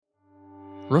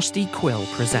Rusty Quill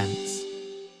presents.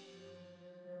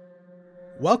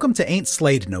 Welcome to Ain't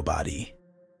Slayed Nobody.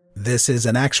 This is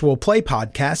an actual play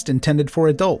podcast intended for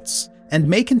adults and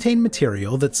may contain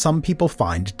material that some people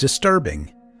find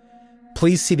disturbing.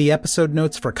 Please see the episode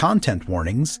notes for content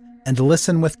warnings and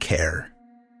listen with care.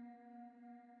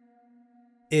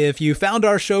 If you found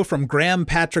our show from Graham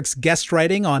Patrick's guest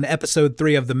writing on episode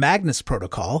 3 of the Magnus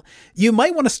Protocol, you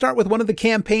might want to start with one of the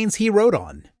campaigns he wrote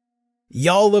on.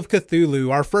 Y'all of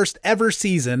Cthulhu, our first ever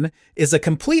season, is a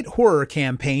complete horror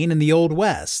campaign in the Old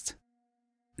West.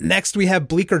 Next we have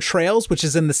Bleaker Trails, which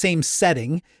is in the same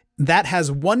setting. That has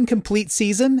one complete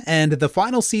season, and the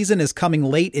final season is coming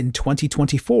late in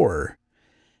 2024.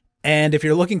 And if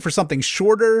you're looking for something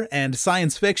shorter and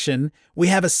science fiction, we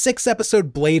have a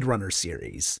 6-episode Blade Runner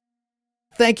series.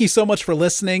 Thank you so much for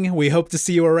listening. We hope to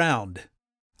see you around.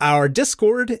 Our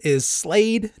Discord is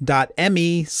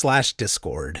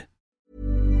slade.me/discord.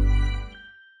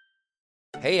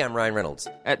 Hey, I'm Ryan Reynolds.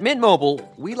 At Mint Mobile,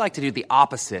 we like to do the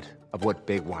opposite of what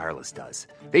Big Wireless does.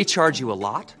 They charge you a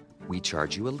lot, we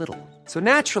charge you a little. So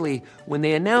naturally, when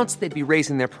they announced they'd be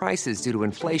raising their prices due to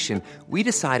inflation, we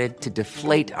decided to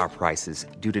deflate our prices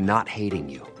due to not hating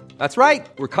you. That's right.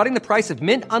 We're cutting the price of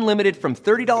Mint Unlimited from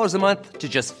 $30 a month to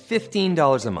just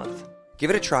 $15 a month. Give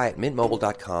it a try at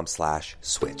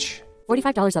mintmobile.com/switch.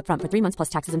 $45 up front for 3 months plus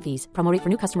taxes and fees. Promo rate for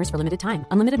new customers for limited time.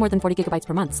 Unlimited more than 40 gigabytes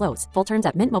per month. Slows full terms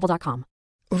at mintmobile.com.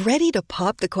 Ready to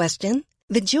pop the question?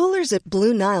 The jewelers at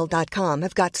BlueNile.com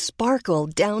have got sparkle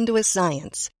down to a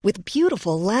science with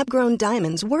beautiful lab-grown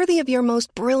diamonds worthy of your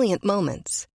most brilliant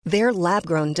moments. Their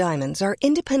lab-grown diamonds are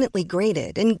independently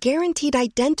graded and guaranteed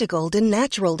identical to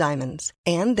natural diamonds,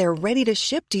 and they're ready to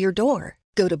ship to your door.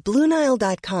 Go to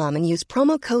BlueNile.com and use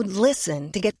promo code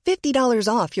LISTEN to get $50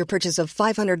 off your purchase of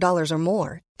 $500 or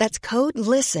more. That's code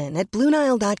LISTEN at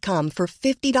BlueNile.com for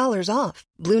 $50 off.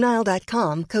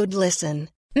 BlueNile.com, code LISTEN.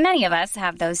 Many of us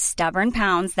have those stubborn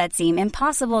pounds that seem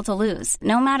impossible to lose,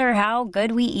 no matter how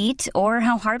good we eat or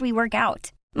how hard we work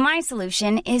out. My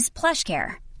solution is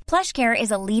PlushCare. PlushCare is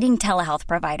a leading telehealth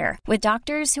provider with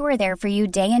doctors who are there for you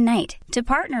day and night to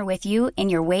partner with you in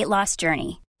your weight loss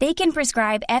journey. They can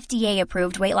prescribe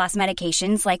FDA-approved weight loss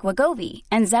medications like Wegovy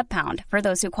and Zepbound for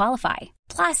those who qualify.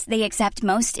 Plus, they accept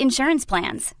most insurance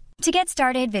plans. To get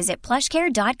started, visit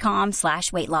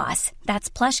plushcare.com/weightloss.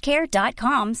 That's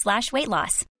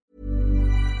plushcare.com/weightloss.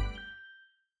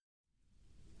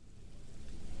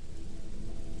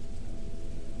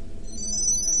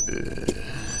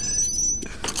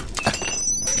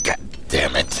 God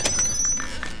damn it.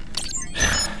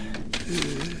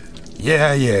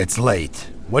 Yeah, it's late.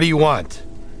 What do you want?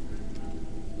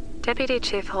 Deputy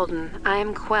Chief Holden, I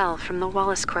am Quell from the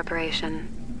Wallace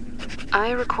Corporation.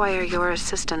 I require your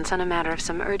assistance on a matter of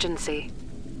some urgency.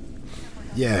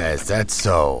 Yes, that's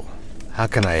so. How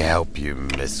can I help you,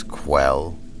 Miss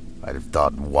Quell? I'd have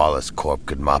thought Wallace Corp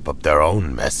could mop up their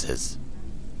own messes.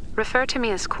 Refer to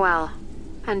me as Quell.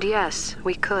 And yes,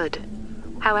 we could.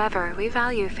 However, we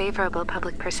value favorable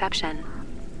public perception.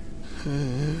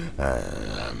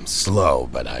 I'm slow,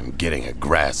 but I'm getting a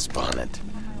grasp on it.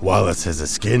 Wallace has a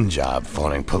skin job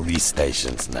phoning police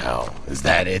stations now. Is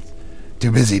that it?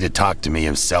 Too busy to talk to me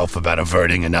himself about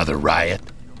averting another riot?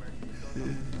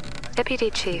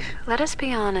 Deputy Chief, let us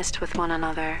be honest with one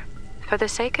another. For the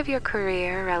sake of your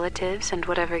career, relatives, and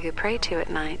whatever you pray to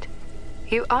at night,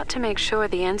 you ought to make sure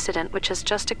the incident which has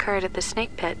just occurred at the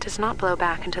Snake Pit does not blow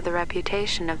back into the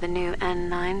reputation of the new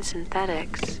N9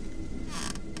 synthetics.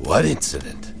 What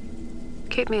incident?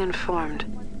 Keep me informed.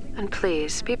 And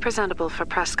please, be presentable for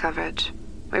press coverage.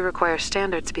 We require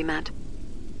standards be met.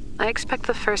 I expect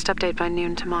the first update by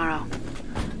noon tomorrow.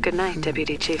 Good night,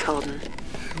 Deputy Chief Holden.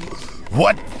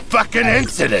 What fucking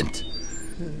incident?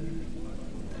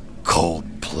 Cold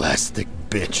plastic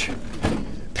bitch.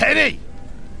 Penny!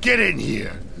 Get in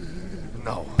here!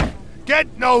 No.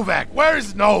 Get Novak!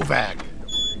 Where's Novak?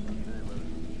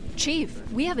 Chief,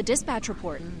 we have a dispatch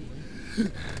report.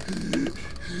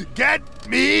 Get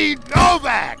me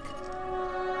Novak!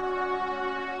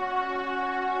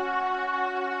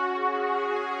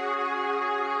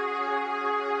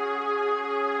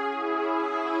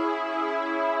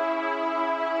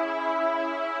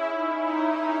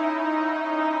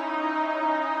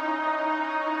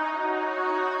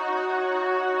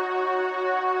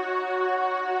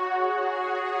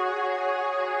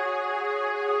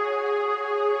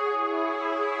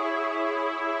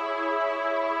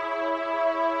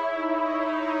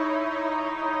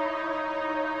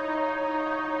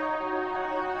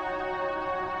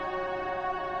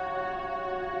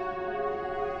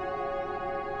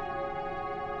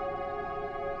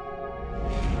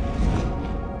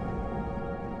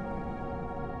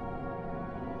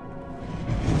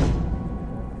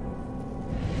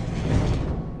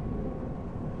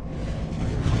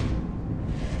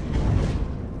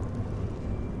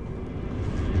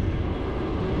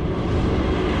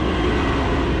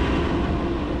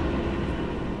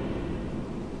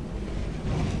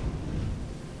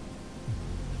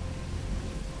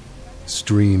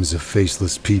 Streams of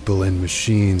faceless people and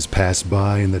machines pass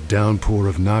by in the downpour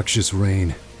of noxious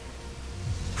rain,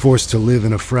 forced to live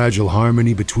in a fragile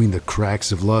harmony between the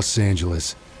cracks of Los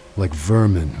Angeles, like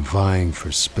vermin vying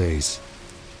for space.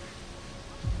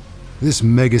 This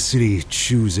megacity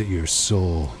chews at your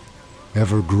soul,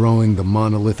 ever growing the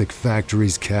monolithic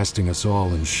factories casting us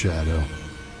all in shadow.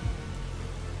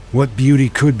 What beauty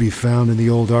could be found in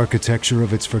the old architecture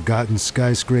of its forgotten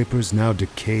skyscrapers now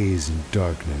decays in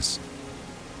darkness.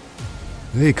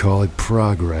 They call it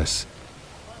progress.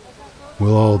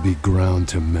 We'll all be ground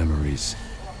to memories,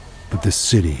 but the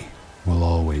city will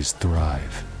always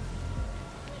thrive.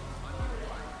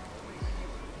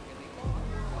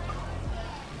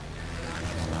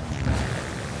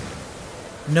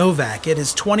 Novak, it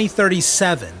is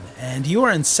 2037, and you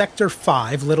are in Sector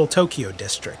 5, Little Tokyo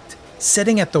District,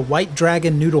 sitting at the White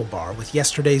Dragon Noodle Bar with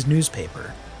yesterday's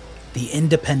newspaper, the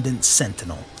Independent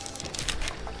Sentinel.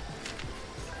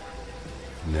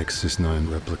 Nexus 9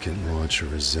 replicant launch a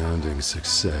resounding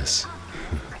success.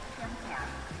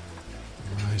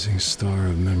 Rising star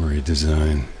of memory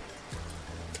design.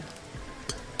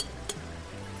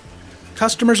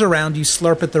 Customers around you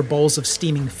slurp at their bowls of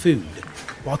steaming food,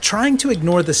 while trying to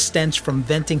ignore the stench from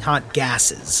venting hot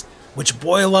gases, which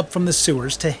boil up from the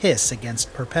sewers to hiss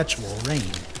against perpetual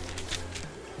rain.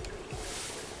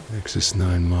 Nexus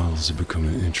 9 models have become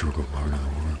an integral part of the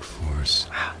workforce.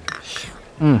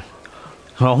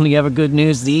 Only ever good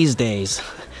news these days.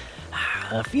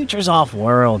 The future's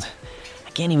off-world. I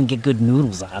can't even get good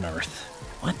noodles on Earth.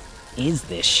 What is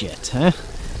this shit, huh?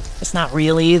 It's not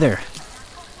real either.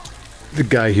 The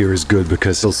guy here is good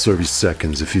because he'll serve you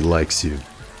seconds if he likes you.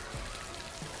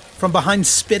 From behind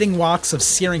spitting woks of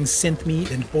searing synth meat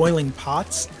and boiling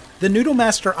pots, the Noodle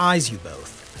Master eyes you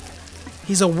both.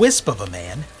 He's a wisp of a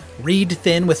man, reed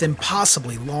thin with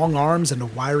impossibly long arms and a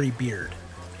wiry beard.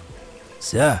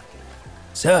 Sir,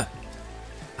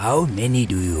 how many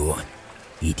do you want?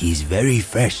 It is very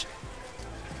fresh.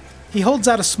 He holds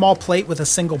out a small plate with a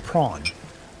single prawn.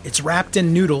 It's wrapped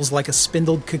in noodles like a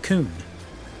spindled cocoon.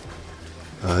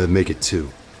 Make it 2.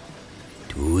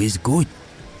 2 is good.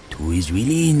 2 is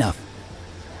really enough.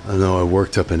 I know I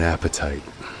worked up an appetite.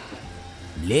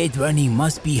 Blade running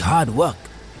must be hard work.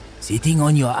 Sitting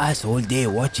on your ass all day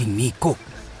watching me cook,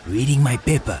 reading my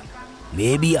paper.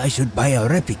 Maybe I should buy a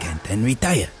replicant and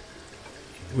retire.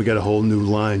 We got a whole new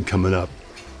line coming up.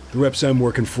 The reps I'm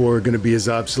working for are going to be as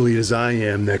obsolete as I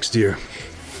am next year.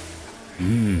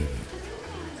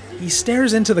 He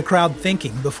stares into the crowd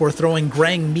thinking before throwing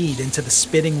graying meat into the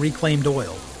spitting reclaimed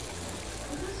oil.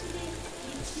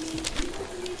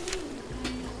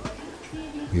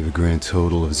 We have a grand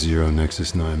total of 0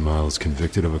 Nexus 9 models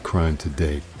convicted of a crime to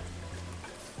date.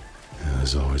 Yeah,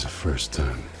 there's always a first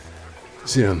time.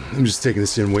 See, I'm just taking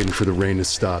this in, waiting for the rain to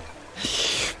stop.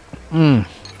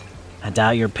 I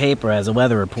doubt your paper has a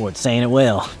weather report saying it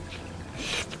will.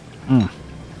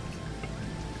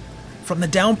 From the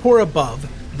downpour above,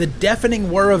 the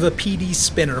deafening whir of a PD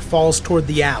spinner falls toward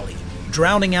the alley,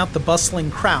 drowning out the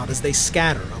bustling crowd as they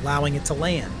scatter, allowing it to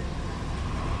land.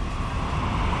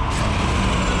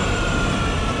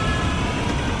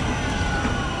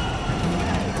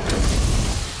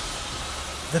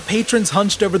 The patrons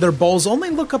hunched over their bowls only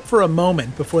look up for a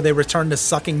moment before they return to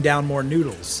sucking down more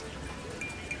noodles.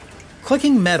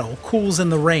 Clicking metal cools in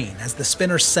the rain as the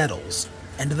spinner settles,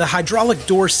 and the hydraulic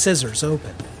door scissors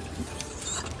open.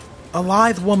 A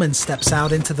lithe woman steps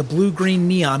out into the blue-green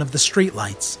neon of the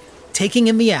streetlights, taking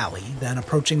in the alley, then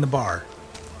approaching the bar.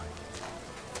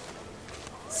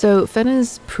 So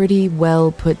Fenna's pretty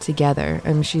well put together.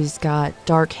 She's got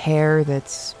dark hair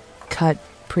that's cut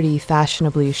pretty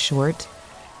fashionably short.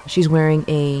 She's wearing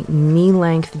a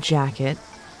knee-length jacket.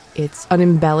 It's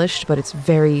unembellished, but it's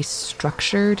very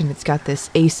structured, and it's got this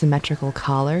asymmetrical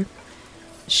collar.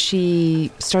 She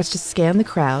starts to scan the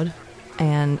crowd,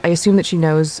 and I assume that she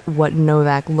knows what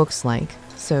Novak looks like.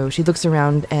 So she looks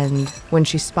around, and when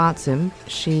she spots him,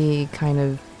 she kind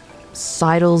of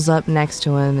sidles up next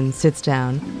to him and sits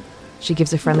down. She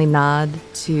gives a friendly nod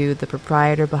to the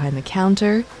proprietor behind the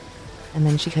counter, and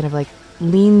then she kind of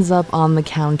leans up on the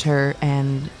counter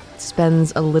and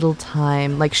spends a little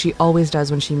time, like she always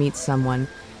does when she meets someone,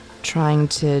 trying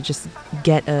to just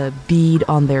get a bead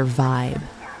on their vibe.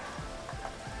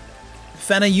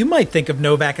 Fenna, you might think of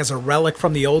Novak as a relic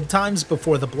from the old times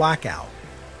before the blackout.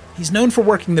 He's known for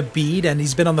working the bead, and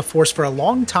he's been on the force for a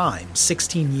long time,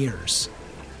 16 years.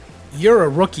 You're a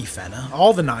rookie, Fenna.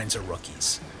 All the Nines are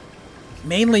rookies.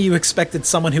 Mainly you expected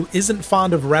someone who isn't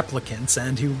fond of replicants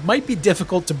and who might be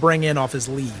difficult to bring in off his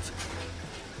leave.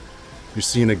 You're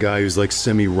seeing a guy who's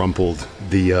semi-rumpled.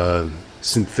 The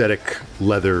synthetic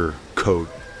leather coat,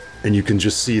 and you can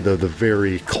just see the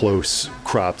very close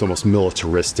cropped, almost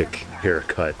militaristic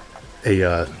haircut,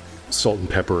 a salt and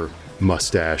pepper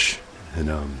mustache, and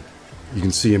you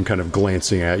can see him kind of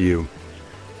glancing at you,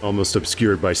 almost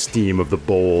obscured by steam of the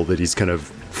bowl that he's kind of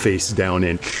face down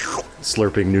in,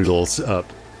 slurping noodles up.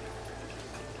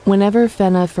 Whenever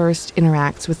Fenna first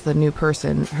interacts with the new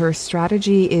person, her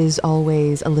strategy is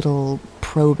always a little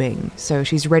probing. So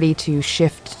she's ready to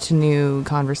shift to new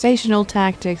conversational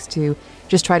tactics to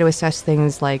just try to assess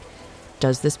things like,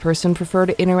 does this person prefer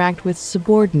to interact with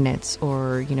subordinates?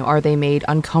 Or, are they made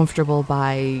uncomfortable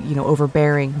by,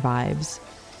 overbearing vibes?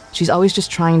 She's always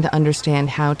just trying to understand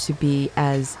how to be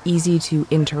as easy to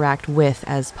interact with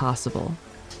as possible.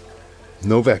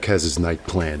 Novak has his night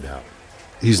planned out.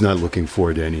 He's not looking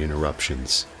forward to any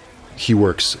interruptions. He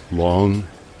works long,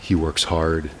 he works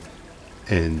hard,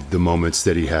 and the moments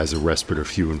that he has a respite are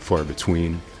few and far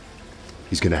between.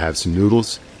 He's going to have some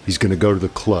noodles, he's going to go to the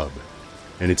club,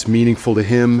 and it's meaningful to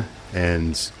him,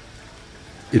 and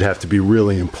it'd have to be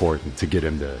really important to get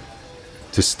him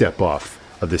to step off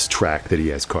of this track that he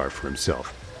has carved for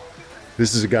himself.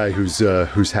 This is a guy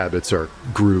whose habits are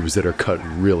grooves that are cut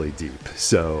really deep,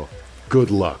 so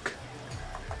good luck.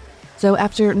 So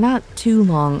after not too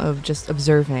long of just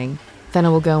observing, Fenna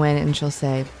will go in and she'll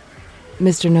say,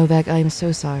 Mr. Novak, I am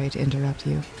so sorry to interrupt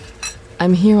you.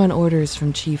 I'm here on orders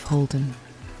from Chief Holden.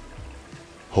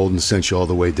 Holden sent you all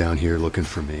the way down here looking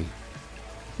for me?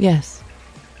 Yes.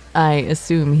 I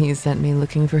assume he sent me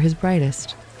looking for his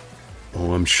brightest.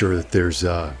 Oh, I'm sure that there's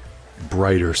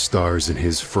brighter stars in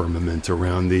his firmament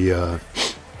around the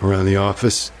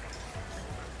office.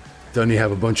 Doesn't he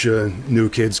have a bunch of new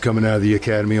kids coming out of the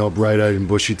academy all bright-eyed and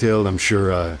bushy-tailed? I'm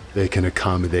sure they can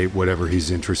accommodate whatever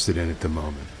he's interested in at the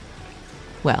moment.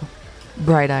 Well,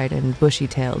 bright-eyed and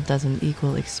bushy-tailed doesn't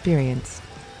equal experience.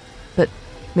 But,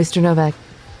 Mr. Novak,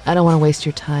 I don't want to waste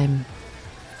your time.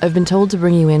 I've been told to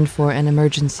bring you in for an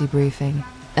emergency briefing,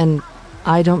 and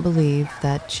I don't believe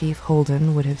that Chief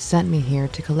Holden would have sent me here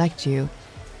to collect you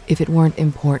if it weren't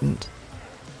important.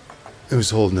 It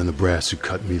was Holden and the brass who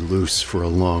cut me loose for a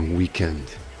long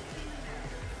weekend.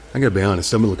 I gotta be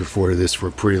honest, I've been looking forward to this for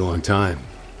a pretty long time.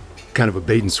 Kind of a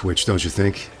bait and switch, don't you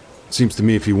think? Seems to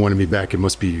me if he wanted me back, it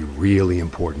must be really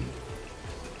important.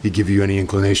 He give you any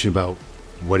inclination about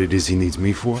what it is he needs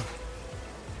me for?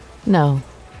 No,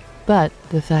 but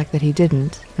the fact that he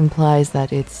didn't implies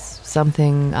that it's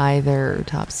something either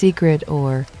top secret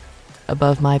or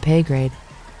above my pay grade.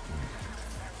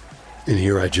 And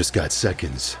here I just got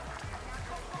seconds.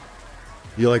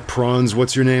 You like prawns?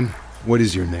 What's your name? What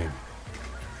is your name?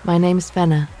 My name's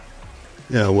Fenna.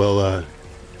 Yeah, well, I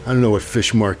don't know what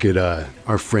fish market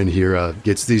our friend here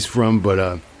gets these from,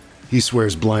 but he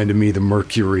swears blind to me the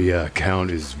mercury count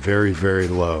is very, very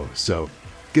low. So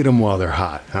get them while they're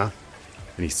hot, huh?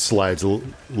 And he slides a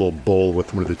little bowl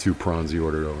with one of the 2 prawns he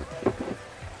ordered over.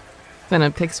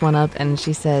 Fenna picks one up and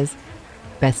she says,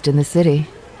 best in the city.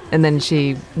 And then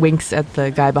she winks at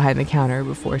the guy behind the counter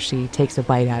before she takes a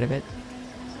bite out of it.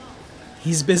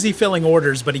 He's busy filling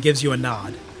orders, but he gives you a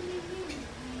nod.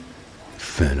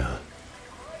 Fenna.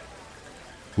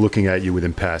 Looking at you with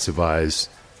impassive eyes.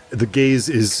 The gaze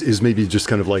is maybe just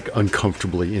kind of like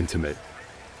uncomfortably intimate.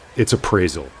 It's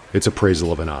appraisal. It's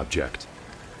appraisal of an object.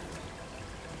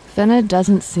 Fenna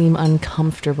doesn't seem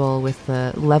uncomfortable with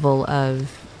the level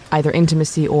of either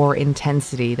intimacy or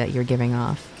intensity that you're giving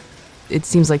off. It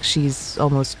seems like she's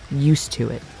almost used to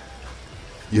it.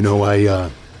 You know,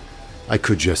 I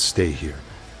could just stay here.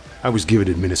 I was given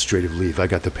administrative leave. I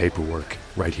got the paperwork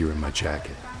right here in my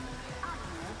jacket.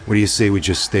 What do you say we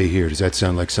just stay here? Does that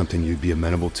sound like something you'd be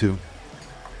amenable to?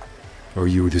 Or are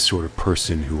you the sort of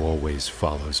person who always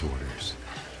follows orders?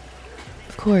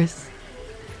 Of course.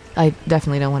 I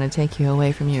definitely don't want to take you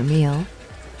away from your meal.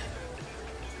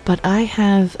 But I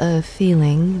have a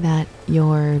feeling that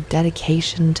your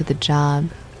dedication to the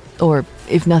job, or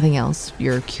if nothing else,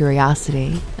 your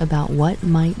curiosity about what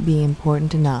might be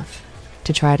important enough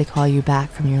to try to call you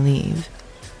back from your leave,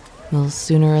 will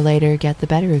sooner or later get the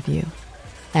better of you,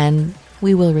 and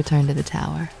we will return to the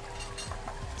tower.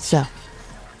 So,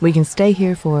 we can stay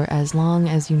here for as long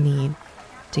as you need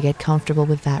to get comfortable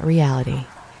with that reality.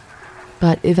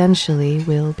 But eventually,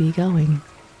 we'll be going.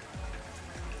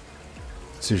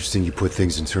 It's interesting you put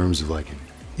things in terms of like an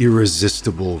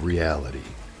irresistible reality.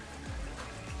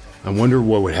 I wonder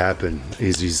what would happen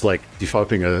is he's like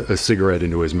puffing a cigarette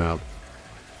into his mouth.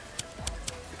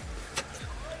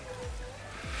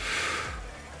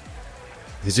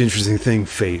 It's an interesting thing,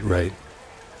 fate, right?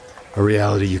 A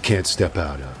reality you can't step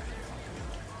out of.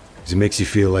 Because it makes you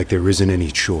feel like there isn't any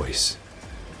choice.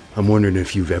 I'm wondering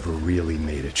if you've ever really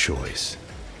made a choice.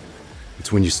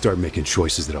 It's when you start making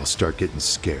choices that I'll start getting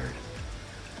scared.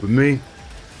 With me,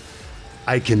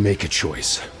 I can make a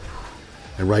choice.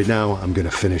 And right now, I'm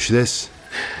gonna finish this.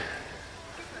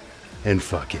 And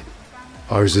fuck it.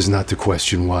 Ours is not to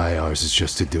question why, ours is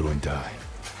just to do and die.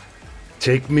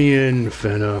 Take me in,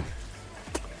 Fenna.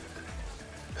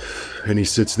 And he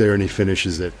sits there and he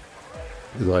finishes it.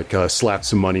 Like, slaps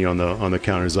some money on the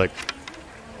counter. He's like,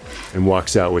 and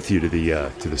walks out with you to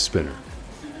the spinner.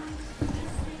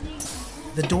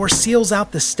 The door seals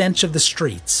out the stench of the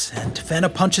streets, and Fenna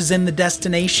punches in the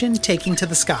destination, taking to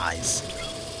the skies.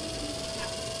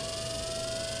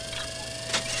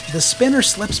 The spinner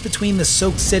slips between the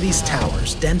Soak City's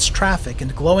towers, dense traffic,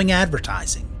 and glowing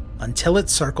advertising, until it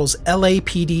circles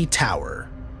LAPD Tower.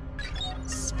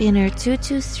 Spinner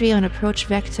 223 on approach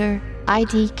vector,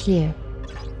 ID clear.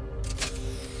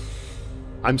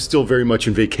 I'm still very much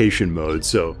in vacation mode,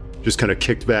 so just kind of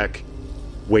kicked back,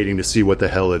 waiting to see what the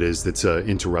hell it is that's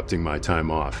interrupting my time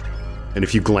off. And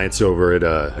if you glance over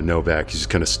at Novak, he's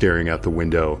just kind of staring out the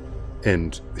window,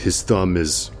 and his thumb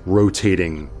is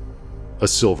rotating a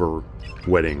silver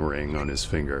wedding ring on his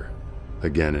finger,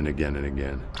 again and again and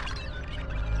again.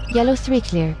 Yellow 3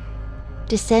 clear.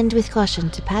 Descend with caution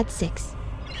to pad 6.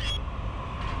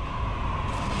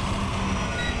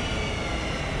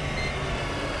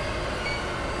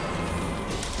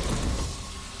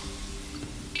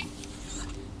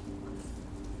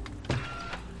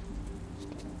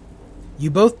 You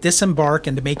both disembark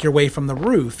and make your way from the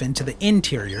roof into the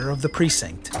interior of the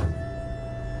precinct.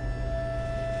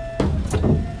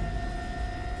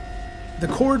 The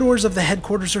corridors of the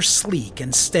headquarters are sleek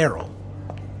and sterile.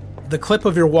 The clip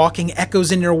of your walking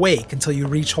echoes in your wake until you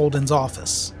reach Holden's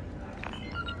office.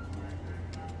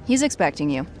 He's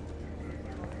expecting you.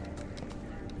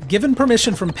 Given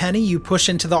permission from Penny, you push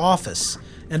into the office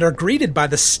and are greeted by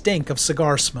the stink of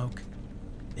cigar smoke.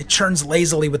 It churns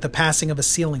lazily with the passing of a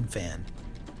ceiling fan.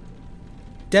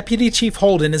 Deputy Chief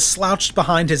Holden is slouched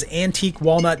behind his antique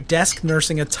walnut desk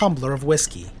nursing a tumbler of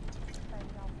whiskey.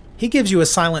 He gives you a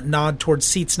silent nod towards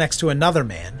seats next to another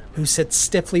man who sits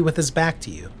stiffly with his back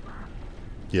to you.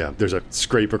 Yeah, there's a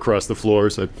scrape across the floor,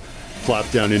 so I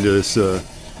flop down into this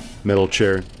metal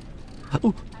chair.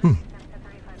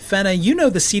 Fenna, you know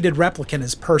the seated replicant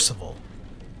is Percival.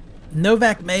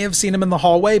 Novak may have seen him in the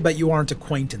hallway, but you aren't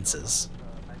acquaintances.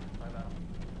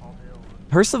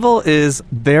 Percival is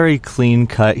very clean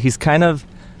cut. He's kind of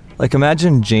like,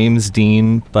 imagine James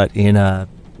Dean, but in a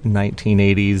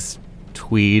 1980s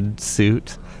tweed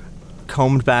suit.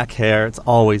 Combed back hair. It's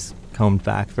always combed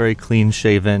back. Very clean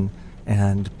shaven,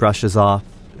 and brushes off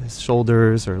his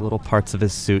shoulders or little parts of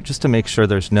his suit just to make sure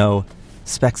there's no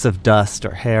specks of dust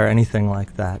or hair, anything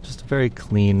like that. Just a very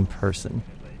clean person.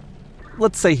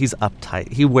 Let's say he's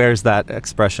uptight. He wears that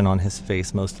expression on his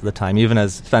face most of the time. Even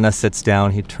as Fenna sits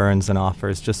down, he turns and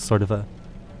offers just sort of a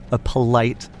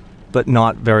polite but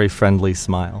not very friendly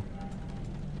smile.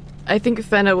 I think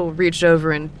Fenna will reach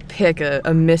over and pick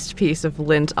a missed piece of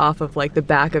lint off of, like, the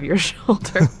back of your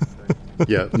shoulder.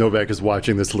 Yeah, Novak is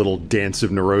watching this little dance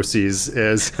of neuroses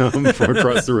as from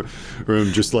across the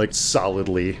room, just, like,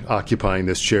 solidly occupying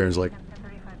this chair, and is like,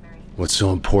 what's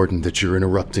so important that you're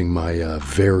interrupting my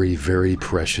very, very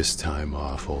precious time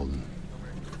off, Holden?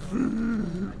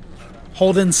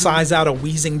 Holden sighs out a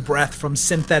wheezing breath from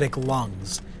synthetic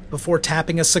lungs before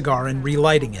tapping a cigar and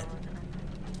relighting it.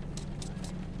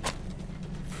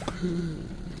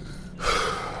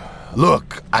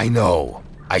 Look, I know.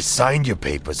 I signed your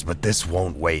papers, but this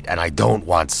won't wait, and I don't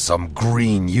want some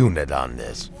green unit on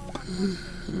this.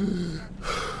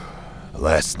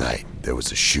 Last night, there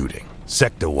was a shooting.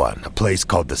 Sector 1, a place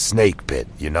called the Snake Pit.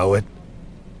 You know it?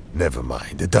 Never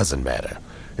mind, it doesn't matter.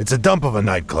 It's a dump of a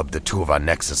nightclub that 2 of our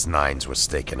Nexus 9s were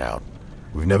staking out.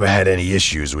 We've never had any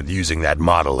issues with using that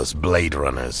model as Blade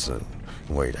Runners.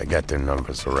 Wait, I got their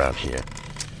numbers around here.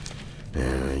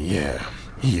 Yeah.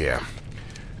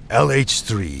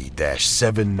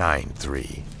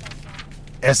 LH3-793.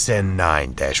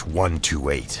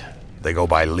 SN9-128. They go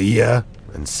by Leah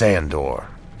and Sandor.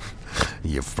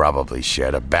 You've probably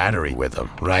shared a battery with them,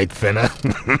 right, Finna?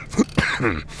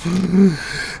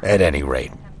 At any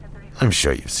rate, I'm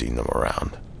sure you've seen them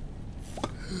around.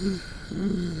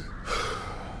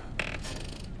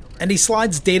 And he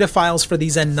slides data files for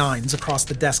these N9s across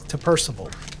the desk to Percival.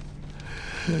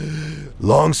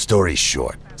 Long story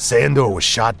short, Sandor was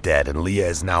shot dead and Leah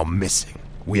is now missing.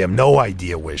 We have no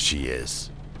idea where she is.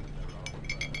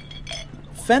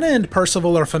 Fenna and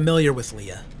Percival are familiar with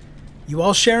Leah. You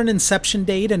all share an inception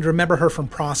date and remember her from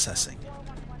processing.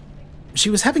 She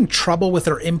was having trouble with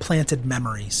her implanted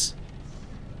memories.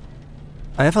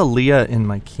 I have a Leah in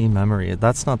my key memory.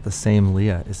 That's not the same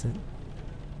Leah, is it?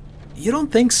 You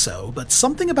don't think so, but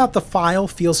something about the file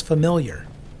feels familiar.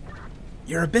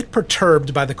 You're a bit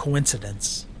perturbed by the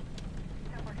coincidence.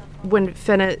 When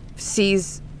Fenna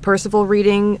sees Percival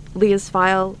reading Leah's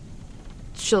file,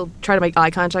 she'll try to make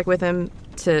eye contact with him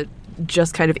to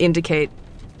just kind of indicate,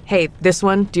 hey, this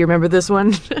one, do you remember this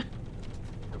one?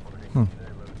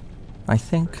 I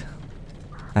think...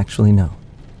 Actually, no.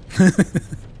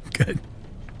 Good.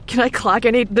 Can I clock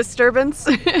any disturbance?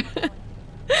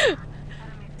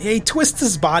 He twists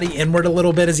his body inward a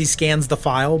little bit as he scans the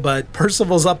file, but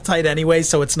Percival's uptight anyway,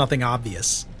 so it's nothing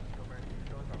obvious.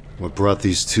 What brought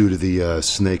these two to the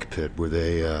snake pit? Were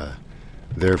they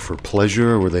there for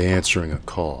pleasure, or were they answering a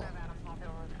call?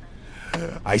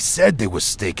 I said they were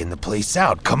staking the place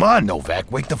out. Come on,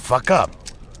 Novak, wake the fuck up.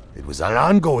 It was an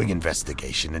ongoing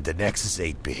investigation into Nexus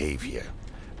 8 behavior.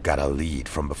 Got a lead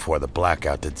from before the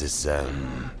blackout that this,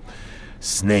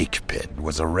 snake pit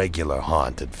was a regular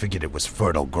haunt and figured it was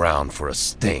fertile ground for a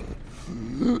sting.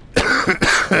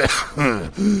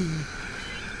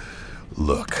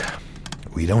 Look,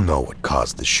 we don't know what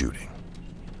caused the shooting.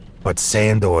 But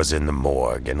Sandor's in the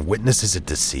morgue, and witnesses at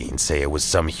the scene say it was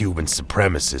some human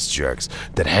supremacist jerks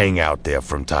that hang out there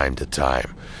from time to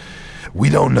time. We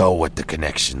don't know what the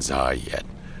connections are yet,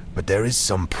 but there is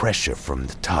some pressure from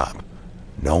the top.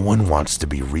 No one wants to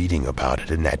be reading about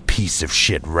it in that piece of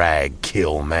shit rag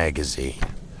Kill magazine.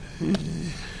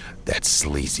 That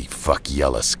sleazy fuck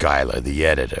Yella Schuyler, the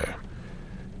editor.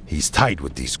 He's tight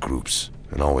with these groups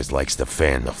and always likes to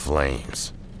fan the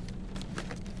flames.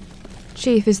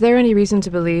 Chief, is there any reason to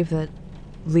believe that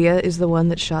Leah is the one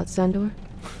that shot Sandor?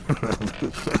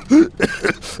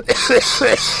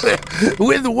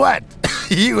 With what?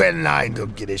 You and I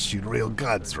don't get to shoot real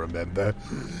guns, remember?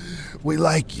 We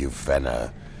like you,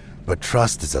 Fenna, but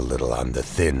trust is a little on the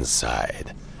thin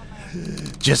side.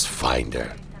 Just find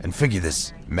her and figure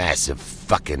this massive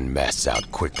fucking mess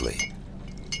out quickly.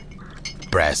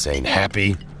 Brass ain't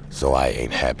happy, so I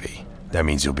ain't happy. That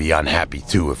means you'll be unhappy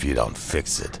too if you don't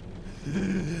fix it.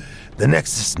 The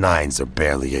Nexus 9s are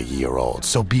barely a year old,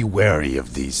 so be wary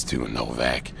of these two,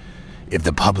 Novak. If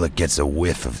the public gets a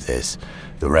whiff of this,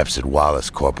 the reps at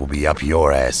Wallace Corp will be up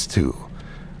your ass too.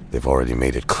 They've already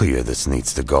made it clear this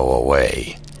needs to go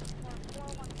away.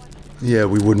 Yeah,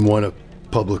 we wouldn't want a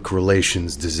public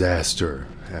relations disaster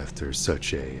after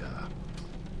such a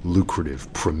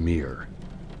lucrative premiere.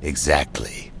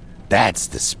 Exactly. That's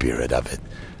the spirit of it.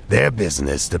 Their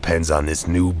business depends on this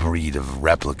new breed of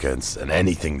replicants, and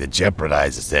anything that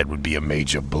jeopardizes that would be a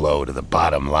major blow to the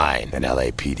bottom line and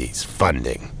LAPD's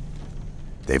funding.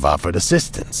 They've offered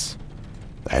assistance.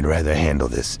 I'd rather handle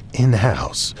this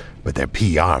in-house, but their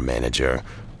PR manager,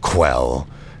 Quell,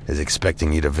 is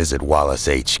expecting you to visit Wallace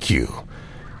HQ.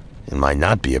 It might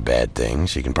not be a bad thing.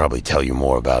 She can probably tell you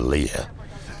more about Leah.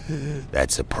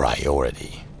 That's a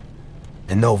priority.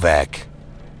 And Novak,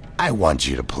 I want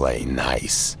you to play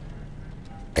nice.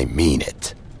 I mean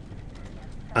it.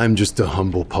 I'm just a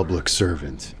humble public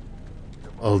servant.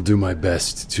 I'll do my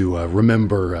best to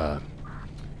remember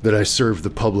that I serve the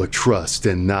public trust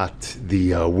and not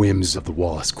the whims of the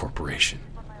Wallace Corporation.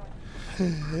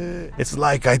 It's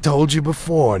like I told you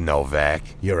before, Novak.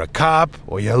 You're a cop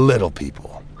or you're little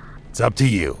people. It's up to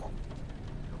you.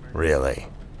 Really.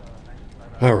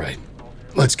 All right,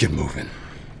 let's get moving.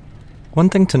 One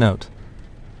thing to note.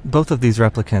 Both of these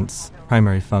replicants'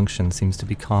 primary function seems to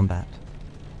be combat.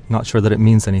 Not sure that it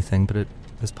means anything, but it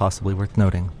is possibly worth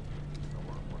noting.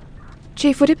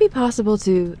 Chief, would it be possible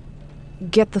to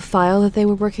get the file that they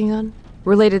were working on,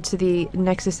 related to the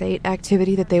Nexus 8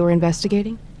 activity that they were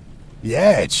investigating?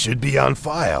 Yeah, it should be on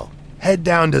file. Head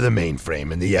down to the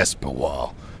mainframe in the Esper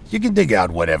wall. You can dig out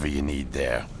whatever you need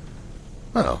there.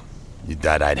 Oh, you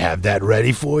thought I'd have that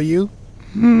ready for you?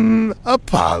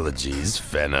 Apologies,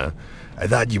 Fenna. I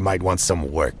thought you might want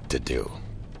some work to do.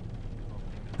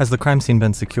 Has the crime scene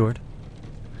been secured?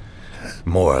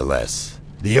 More or less.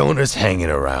 The owner's hanging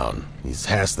around. He's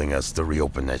hassling us to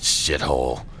reopen that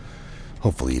shithole.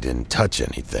 Hopefully he didn't touch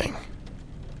anything.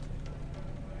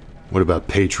 What about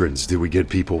patrons? Did we get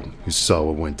people who saw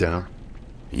what went down?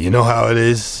 You know how it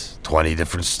is. 20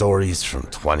 different stories from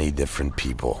 20 different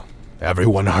people.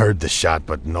 Everyone heard the shot,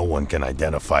 but no one can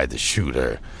identify the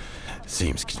shooter.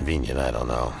 Seems convenient, I don't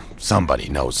know. Somebody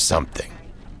knows something.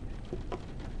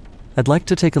 I'd like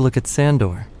to take a look at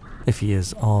Sandor, if he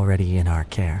is already in our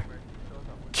care.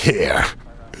 Care?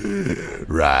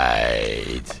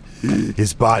 Right.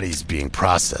 His body's being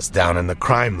processed down in the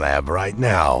crime lab right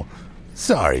now.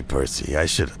 Sorry, Percy, I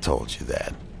should have told you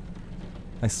that.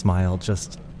 I smile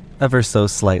just ever so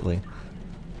slightly.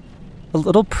 A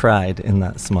little pride in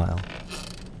that smile.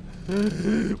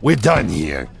 We're done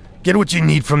here. Get what you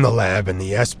need from the lab and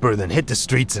the Esper, then hit the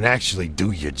streets and actually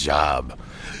do your job.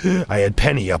 I had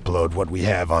Penny upload what we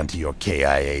have onto your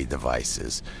KIA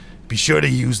devices. Be sure to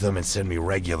use them and send me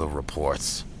regular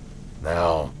reports.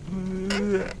 Now,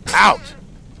 out!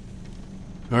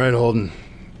 All right, Holden.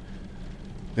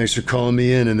 Thanks for calling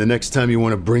me in, and the next time you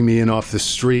want to bring me in off the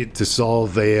street to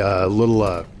solve a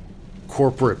little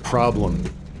corporate problem,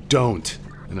 don't.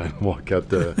 And I walk out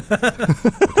the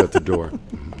door.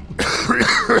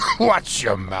 Watch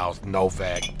your mouth,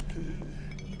 Novak.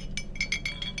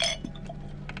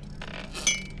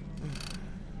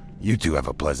 You two have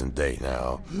a pleasant day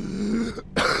now.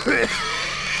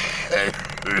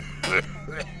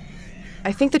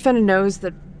 I think that Fenna knows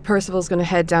that Percival's going to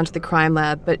head down to the crime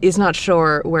lab, but is not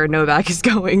sure where Novak is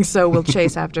going, so we'll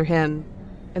chase after him.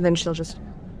 And then she'll just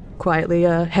quietly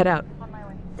head out.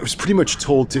 I was pretty much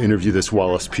told to interview this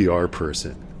Wallace PR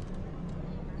person.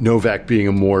 Novak, being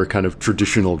a more kind of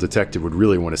traditional detective, would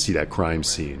really want to see that crime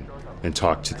scene and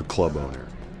talk to the club owner.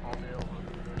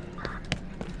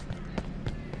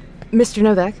 Mr.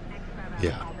 Novak?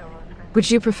 Yeah. Would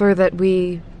you prefer that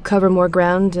we cover more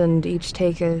ground and each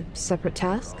take a separate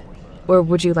task? Or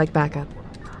would you like backup?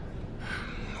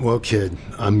 Well, kid,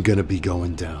 I'm gonna be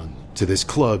going down to this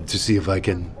club to see if I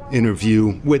can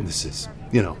interview witnesses.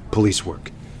 You know, police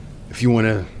work. If you want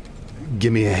to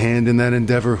give me a hand in that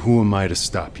endeavor, who am I to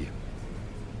stop you?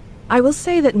 I will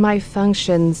say that my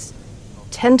functions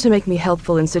tend to make me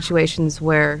helpful in situations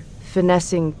where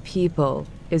finessing people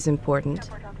is important.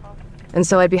 And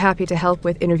so I'd be happy to help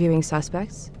with interviewing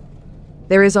suspects.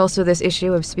 There is also this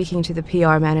issue of speaking to the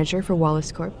PR manager for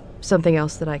Wallace Corp, something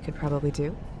else that I could probably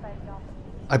do.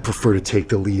 I prefer to take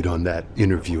the lead on that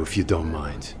interview if you don't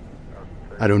mind.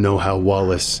 I don't know how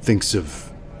Wallace thinks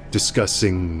of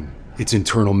discussing its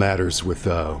internal matters with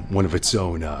one of its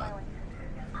own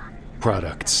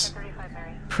products.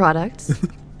 Products?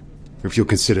 Or if you'll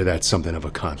consider that something of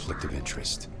a conflict of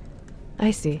interest.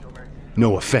 I see.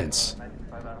 No offense.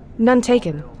 None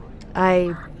taken.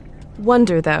 I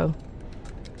wonder, though.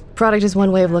 Product is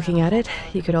one way of looking at it.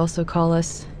 You could also call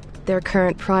us their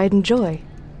current pride and joy.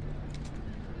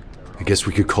 I guess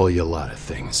we could call you a lot of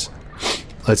things.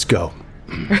 Let's go.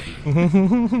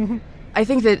 I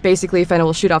think that basically Fenna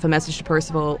will shoot off a message to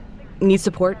Percival. Need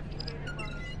support?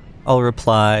 I'll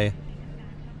reply,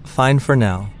 fine for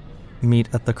now. Meet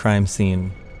at the crime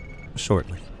scene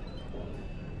shortly.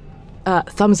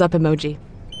 Thumbs up emoji.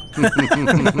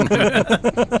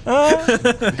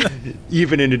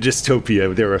 Even in a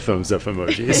dystopia, there are thumbs up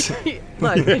emojis.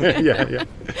 Look. Yeah.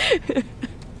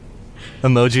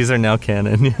 Emojis are now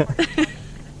canon, yeah.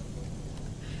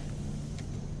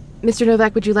 Mr.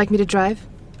 Novak, would you like me to drive?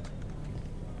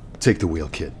 Take the wheel,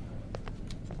 kid.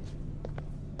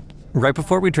 Right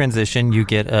before we transition, you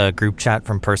get a group chat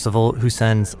from Percival who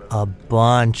sends a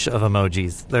bunch of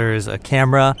emojis. There's a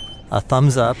camera, a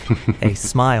thumbs up, a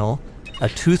smile, a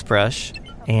toothbrush,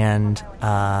 and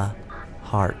a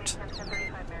heart.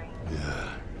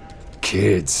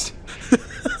 Kids.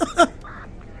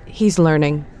 He's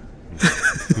learning.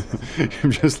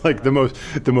 Just like the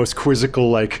most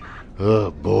quizzical, like,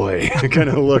 oh boy, kind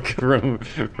of look from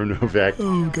Novak.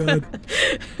 Oh god.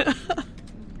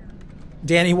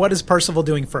 Danny, what is Percival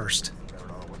doing first?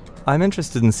 I'm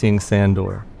interested in seeing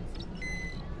Sandor.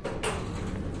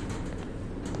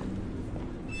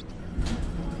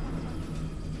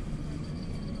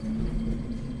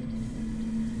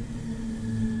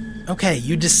 Okay,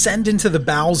 you descend into the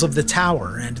bowels of the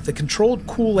tower and the controlled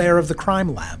cool air of the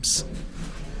crime labs.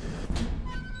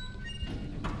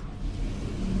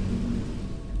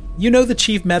 You know the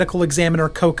chief medical examiner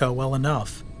Coco well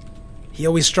enough. He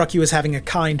always struck you as having a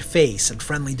kind face and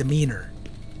friendly demeanor.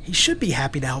 He should be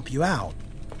happy to help you out.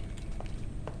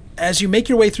 As you make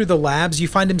your way through the labs, you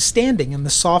find him standing in the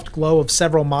soft glow of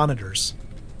several monitors.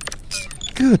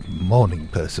 Good morning,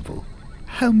 Percival.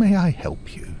 How may I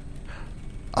help you?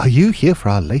 Are you here for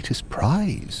our latest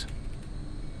prize?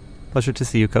 Pleasure to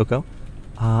see you, Coco.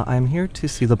 I'm here to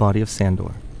see the body of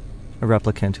Sandor, a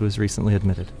replicant who was recently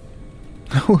admitted.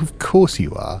 Oh, of course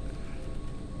you are.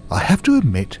 I have to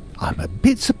admit, I'm a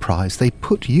bit surprised they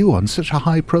put you on such a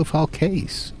high-profile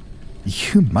case.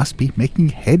 You must be making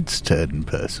heads turn,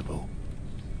 Percival.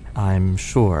 I'm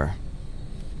sure.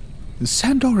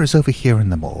 Sandor is over here in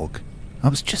the morgue. I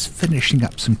was just finishing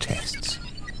up some tests.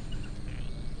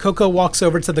 Coco walks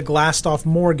over to the glassed-off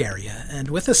morgue area, and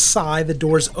with a sigh, the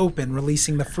doors open,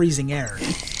 releasing the freezing air.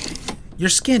 Your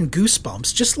skin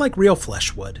goosebumps, just like real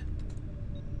flesh would.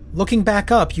 Looking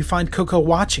back up, you find Coco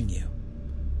watching you.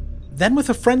 Then with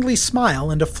a friendly smile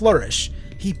and a flourish,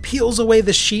 He peels away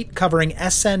the sheet covering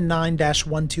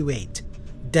SN9-128,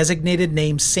 designated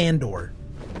name Sandor.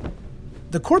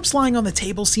 The corpse lying on the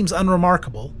table seems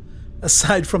unremarkable,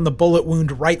 aside from the bullet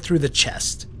wound right through the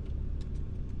chest.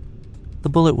 The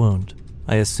bullet wound.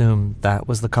 I assume that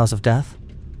was the cause of death?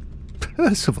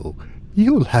 Percival,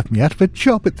 you'll have me out of a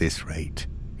job at this rate.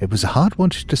 It was a hard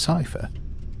one to decipher.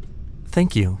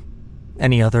 Thank you.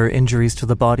 Any other injuries to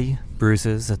the body?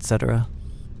 Bruises, etc.?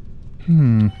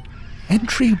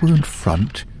 Entry wound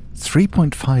front,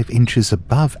 3.5 inches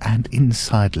above and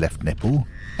inside left nipple.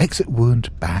 Exit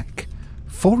wound back,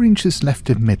 4 inches left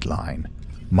of midline.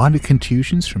 Minor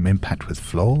contusions from impact with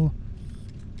floor.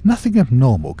 Nothing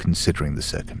abnormal considering the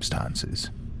circumstances.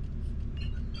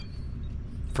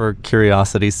 For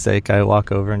curiosity's sake, I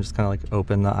walk over and just kind of like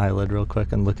open the eyelid real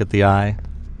quick and look at the eye,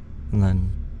 and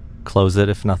then close it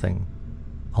if nothing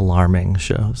alarming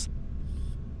shows.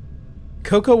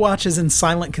 Coco watches in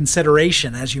silent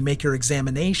consideration as you make your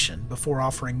examination before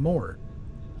offering more.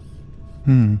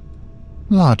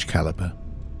 Large caliber.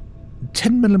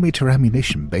 10mm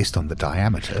ammunition based on the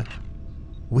diameter.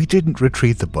 We didn't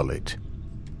retrieve the bullet.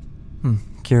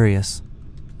 Curious.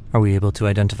 Are we able to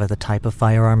identify the type of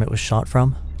firearm it was shot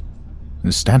from?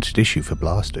 Standard issue for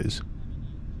blasters.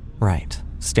 Right.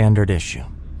 Standard issue.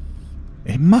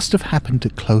 It must have happened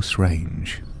at close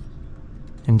range.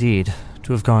 Indeed.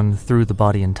 To have gone through the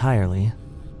body entirely.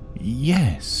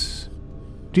 Yes.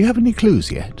 Do you have any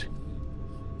clues yet?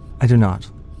 I do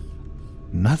not.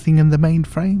 Nothing in the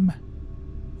mainframe?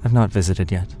 I've not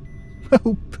visited yet.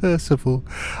 Oh, Percival,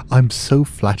 I'm so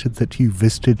flattered that you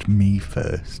visited me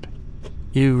first.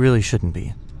 You really shouldn't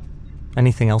be.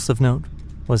 Anything else of note?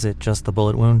 Was it just the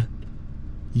bullet wound?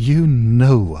 You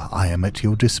know I am at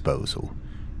your disposal,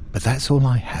 but that's all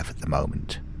I have at the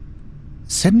moment.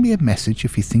 Send me a message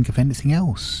if you think of anything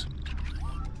else.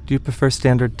 Do you prefer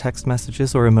standard text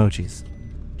messages or emojis?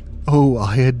 Oh,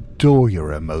 I adore your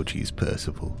emojis,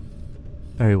 Percival.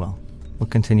 Very well. We'll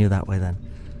continue that way then.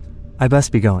 I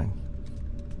best be going.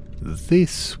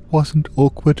 This wasn't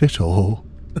awkward at all.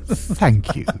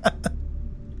 Thank you.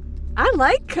 I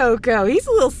like Coco. He's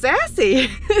a little sassy.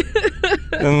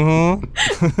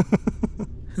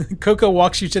 Coco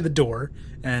walks you to the door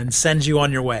and sends you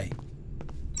on your way.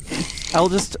 I'll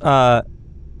just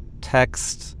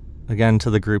text again to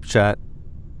the group chat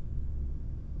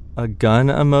a gun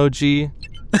emoji,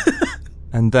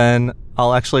 and then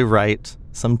I'll actually write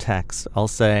some text. I'll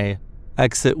say,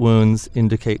 exit wounds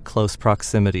indicate close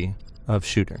proximity of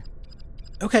shooter.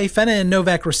 Okay, Fenna and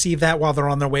Novak receive that while they're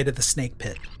on their way to the snake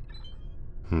pit.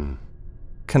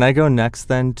 Can I go next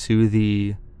then to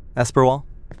the Esper wall?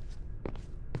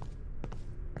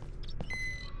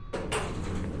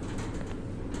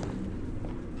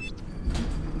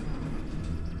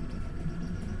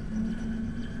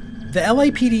 The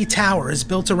LAPD tower is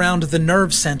built around the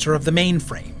nerve center of the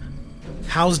mainframe.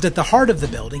 Housed at the heart of the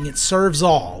building, it serves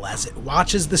all as it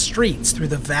watches the streets through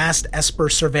the vast Esper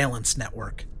surveillance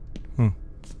network.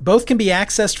 Both can be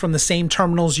accessed from the same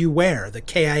terminals you wear, the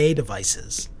KIA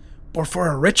devices. Or for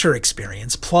a richer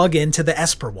experience, plug into the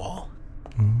Esper wall.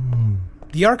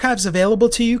 The archives available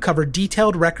to you cover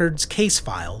detailed records, case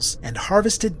files, and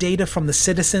harvested data from the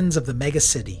citizens of the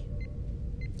megacity.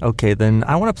 Okay, then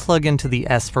I want to plug into the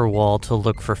Esper wall to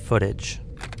look for footage.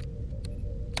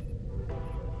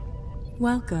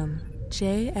 Welcome,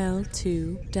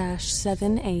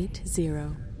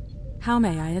 JL2-780. How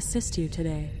may I assist you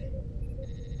today?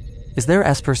 Is there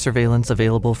Esper surveillance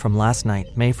available from last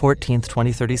night, May 14th,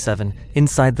 2037,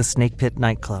 inside the Snake Pit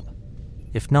nightclub?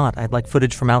 If not, I'd like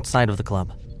footage from outside of the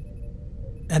club.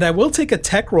 And I will take a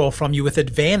tech roll from you with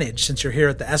advantage since you're here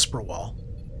at the Esper wall.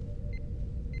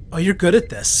 Oh, you're good at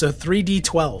this, so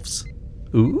 3d12s.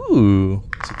 Ooh.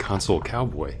 It's a console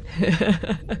cowboy.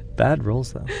 Bad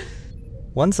rolls, though.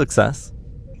 One success.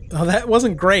 Oh, that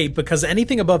wasn't great, because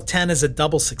anything above 10 is a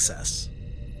double success.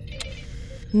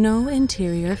 No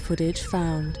interior footage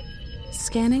found.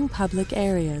 Scanning public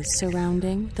areas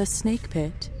surrounding the Snake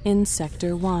Pit in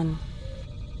Sector 1.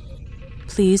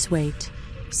 Please wait.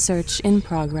 Search in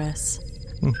progress.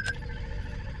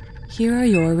 Here are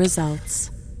your results.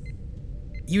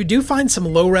 You do find some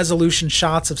low-resolution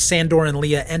shots of Sandor and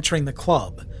Leah entering the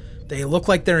club. They look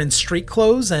like they're in street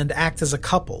clothes and act as a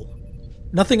couple.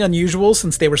 Nothing unusual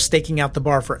since they were staking out the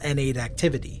bar for N8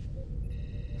 activity.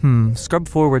 Scrub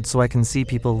forward so I can see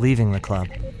people leaving the club.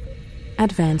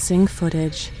 Advancing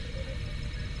footage.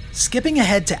 Skipping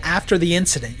ahead to after the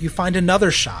incident, you find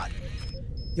another shot.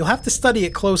 You'll have to study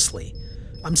it closely.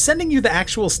 I'm sending you the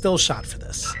actual still shot for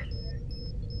this.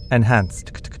 Enhance.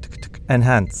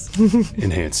 Enhance.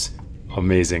 Enhance.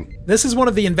 Amazing. This is one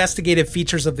of the investigative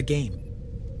features of the game.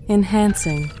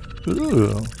 Enhancing.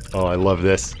 Ooh. Oh, I love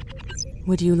this.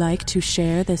 Would you like to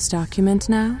share this document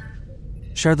now?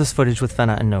 Share this footage with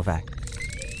Fenna and Novak.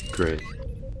 Great.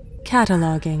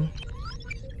 Cataloging.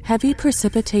 Heavy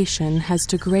precipitation has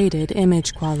degraded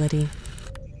image quality.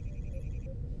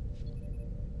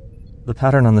 The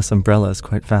pattern on this umbrella is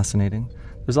quite fascinating.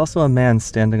 There's also a man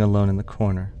standing alone in the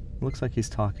corner. It looks like he's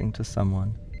talking to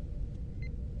someone.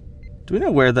 Do we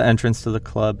know where the entrance to the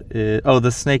club is? Oh,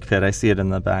 the snake pit. I see it in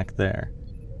the back there.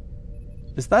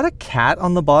 Is that a cat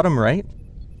on the bottom right?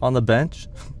 On the bench?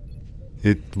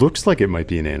 It looks like it might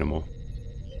be an animal.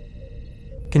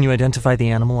 Can you identify the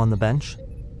animal on the bench?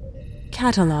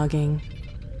 Cataloging.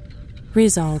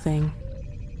 Resolving.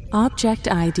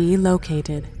 Object ID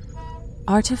located.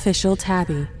 Artificial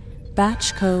tabby.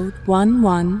 Batch code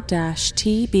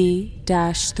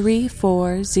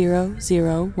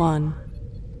 11-TB-34001.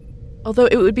 Although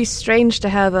it would be strange to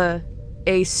have a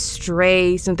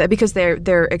stray synthetic, because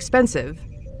they're expensive.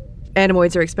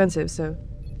 Animoids are expensive, so.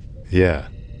 Yeah.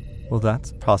 Well,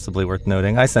 that's possibly worth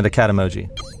noting. I sent a cat emoji.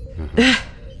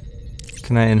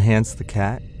 Can I enhance the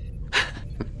cat?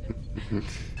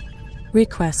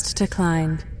 Request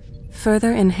declined.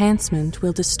 Further enhancement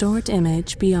will distort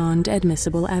image beyond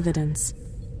admissible evidence.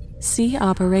 See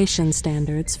operation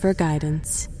standards for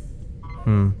guidance.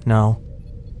 No.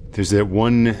 There's that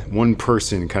one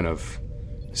person kind of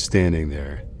standing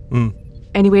there.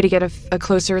 Any way to get a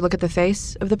closer look at the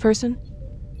face of the person?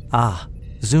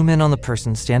 Zoom in on the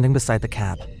person standing beside the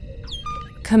cab.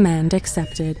 Command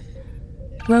accepted.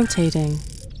 Rotating.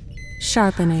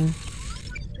 Sharpening.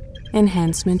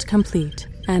 Enhancement complete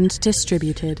and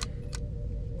distributed.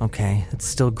 Okay, it's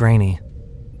still grainy.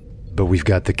 But we've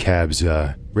got the cab's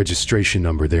registration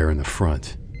number there in the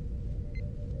front.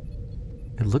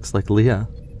 It looks like Leah.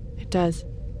 It does.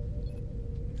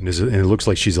 And it looks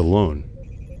like she's alone.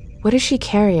 What is she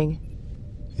carrying?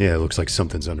 Yeah, it looks like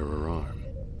something's under her arm.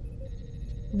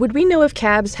 Would we know if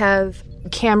cabs have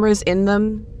cameras in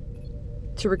them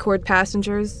to record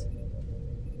passengers?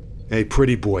 Hey,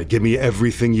 pretty boy, give me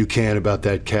everything you can about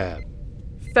that cab.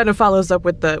 Fenna follows up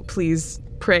with the please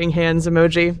praying hands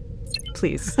emoji.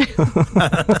 Please.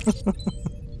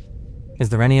 Is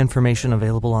there any information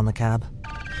available on the cab?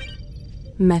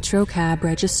 Metro cab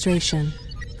registration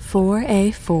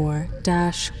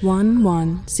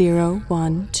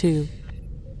 4A4-11012.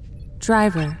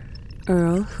 Driver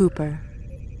Earl Hooper.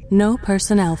 No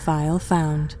personnel file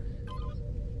found.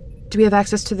 Do we have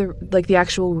access to the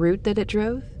actual route that it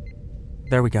drove?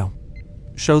 There we go.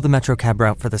 Show the Metro cab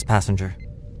route for this passenger.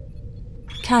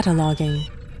 Cataloging.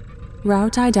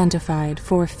 Route identified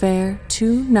for fare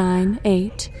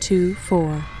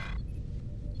 29824.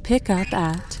 Pick up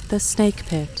at the Snake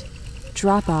Pit.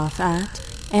 Drop off at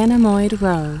Anemoid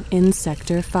Row in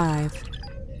Sector 5.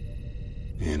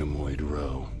 Anemoid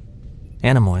Row.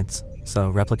 Anemoids,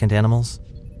 so replicant animals?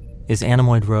 Is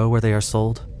Anemoid Row where they are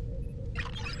sold?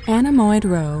 Anemoid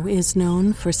Row is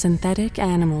known for synthetic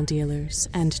animal dealers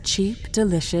and cheap,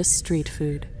 delicious street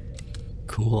food.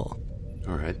 Cool.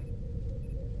 All right.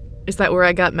 Is that where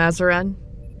I got Mazaran?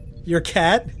 Your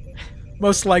cat?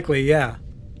 Most likely, yeah.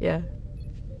 Yeah.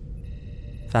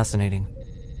 Fascinating.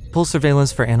 Pull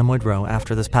surveillance for Anemoid Row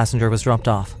after this passenger was dropped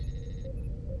off.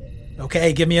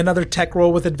 Okay, give me another tech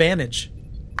roll with advantage.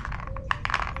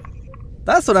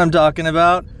 That's what I'm talking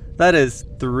about. That is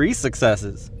 3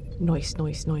 successes. Noise.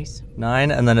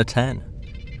 9 and then a 10.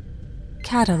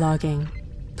 Cataloging.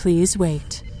 Please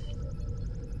wait.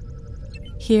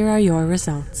 Here are your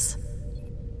results.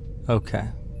 Okay.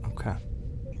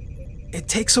 It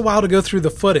takes a while to go through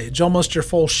the footage, almost your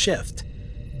full shift.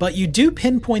 But you do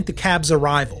pinpoint the cab's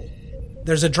arrival.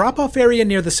 There's a drop-off area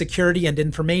near the security and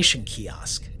information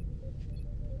kiosk.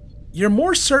 You're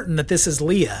more certain that this is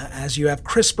Leah, as you have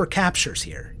crisper captures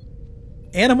here.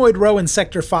 Anemoid Row in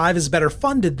Sector 5 is better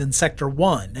funded than Sector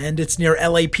 1, and it's near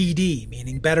LAPD,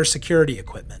 meaning better security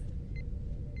equipment.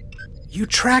 You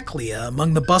track Leah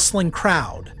among the bustling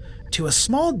crowd to a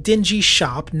small dingy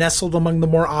shop nestled among the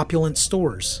more opulent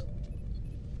stores.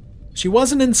 She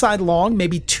wasn't inside long,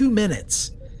 maybe 2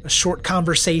 minutes, a short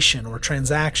conversation or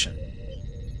transaction.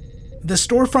 The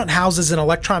storefront houses an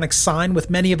electronic sign with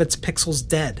many of its pixels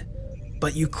dead,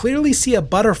 but you clearly see a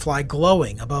butterfly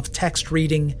glowing above text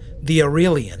reading The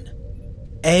Aurelian.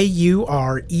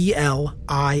 Aurelian.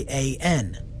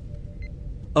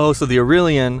 Oh, so the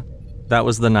Aurelian, that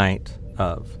was the night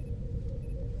of.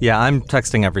 Yeah, I'm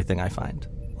texting everything I find.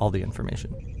 All the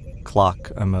information. Clock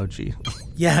emoji.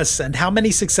 Yes, and how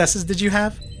many successes did you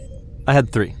have? I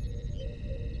had 3.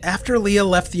 After Leah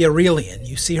left the Aurelian,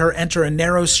 you see her enter a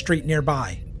narrow street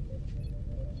nearby.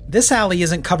 This alley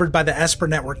isn't covered by the Esper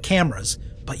network cameras,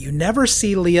 but you never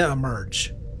see Leah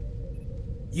emerge.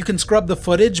 You can scrub the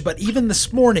footage, but even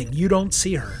this morning, you don't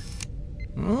see her.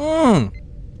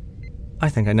 I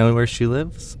think I know where she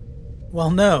lives.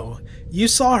 Well, no. You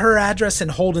saw her address in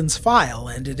Holden's file,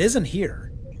 and it isn't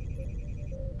here.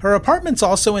 Her apartment's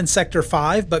also in Sector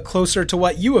 5, but closer to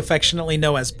what you affectionately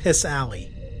know as Piss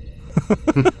Alley.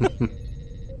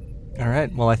 All right.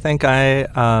 Well, I think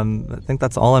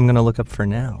that's all I'm going to look up for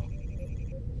now.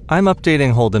 I'm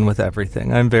updating Holden with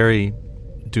everything. I'm very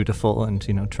dutiful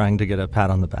and, trying to get a pat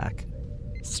on the back.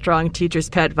 Strong teacher's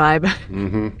pet vibe.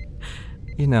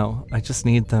 I just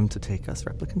need them to take us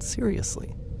replicants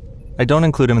seriously. I don't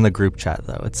include them in the group chat,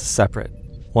 though. It's a separate,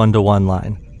 one-to-one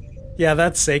line. Yeah,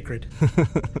 that's sacred.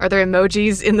 Are there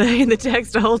emojis in the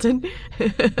text to Holden?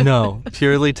 No,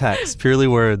 purely text, purely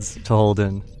words to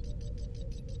Holden.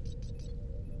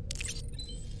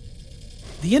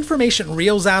 The information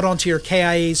reels out onto your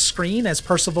KIA's screen as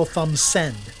Percival thumbs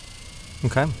send.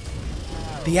 Okay.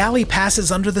 The alley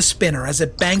passes under the spinner as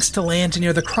it banks to land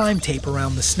near the crime tape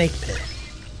around the snake pit.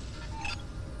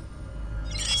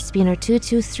 Spinner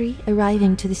 223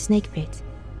 arriving to the snake pit.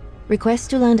 Request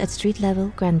to land at street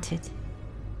level granted.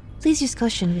 Please use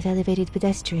caution with elevated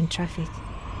pedestrian traffic.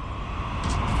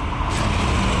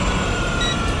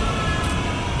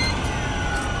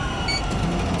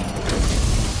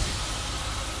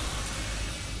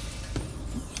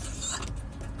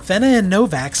 Fenna and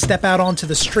Novak step out onto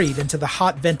the street into the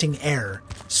hot venting air,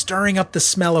 stirring up the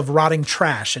smell of rotting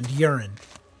trash and urine.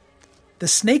 The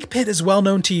snake pit is well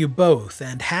known to you both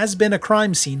and has been a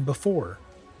crime scene before.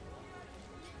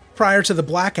 Prior to the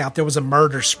blackout, there was a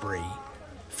murder spree.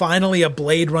 Finally, a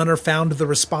Blade Runner found the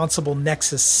responsible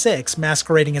Nexus 6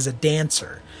 masquerading as a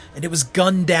dancer, and it was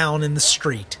gunned down in the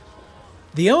street.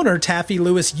 The owner, Taffy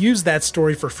Lewis, used that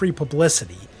story for free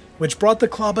publicity, which brought the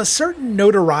club a certain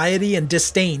notoriety and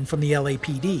disdain from the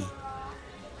LAPD.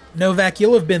 Novak,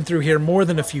 you'll have been through here more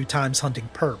than a few times hunting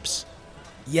perps.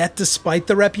 Yet, despite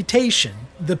the reputation,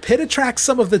 the pit attracts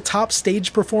some of the top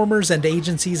stage performers and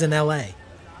agencies in LA.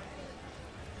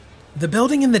 The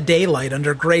building in the daylight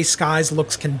under gray skies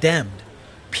looks condemned,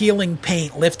 peeling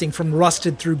paint lifting from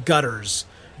rusted-through gutters,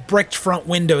 bricked front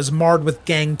windows marred with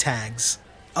gang tags.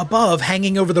 Above,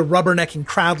 hanging over the rubbernecking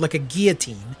crowd like a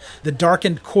guillotine, the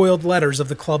darkened coiled letters of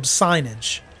the club's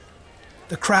signage.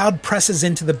 The crowd presses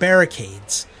into the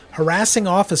barricades, harassing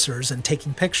officers and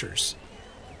taking pictures.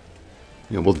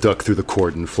 We'll duck through the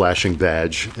cordon, flashing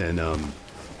badge, and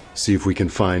see if we can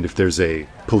find if there's a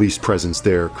police presence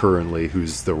there currently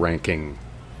who's the ranking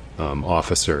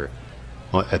officer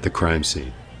at the crime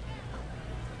scene.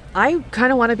 I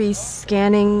kind of want to be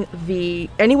scanning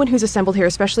anyone who's assembled here,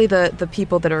 especially the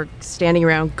people that are standing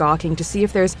around gawking, to see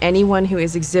if there's anyone who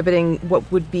is exhibiting what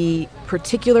would be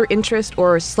particular interest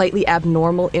or slightly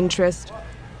abnormal interest.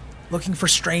 Looking for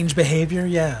strange behavior?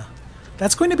 Yeah.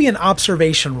 That's going to be an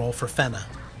observation roll for Fenna.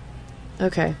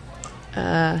 Okay.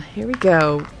 Here we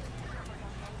go.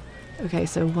 Okay,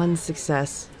 so 1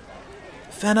 success.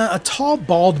 Fenna, a tall,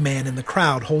 bald man in the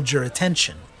crowd holds your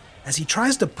attention as he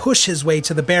tries to push his way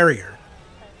to the barrier.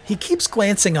 He keeps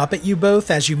glancing up at you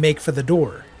both as you make for the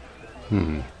door.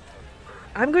 I'm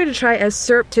going to try as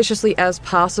surreptitiously as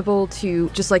possible to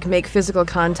just make physical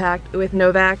contact with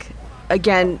Novak.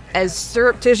 Again, as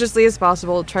surreptitiously as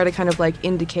possible, try to kind of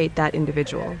indicate that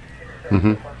individual.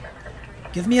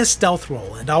 Give me a stealth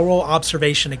roll and I'll roll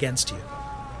observation against you.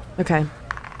 Okay.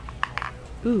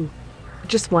 Ooh,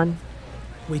 just 1.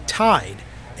 We tied.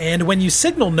 And when you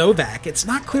signal Novak, it's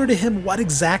not clear to him what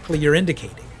exactly you're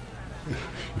indicating.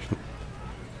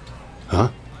 Huh?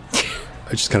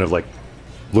 I just kind of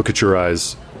look at your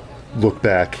eyes, look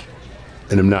back,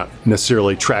 and I'm not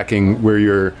necessarily tracking where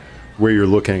you're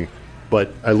looking,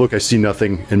 but I see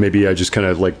nothing, and maybe I just kind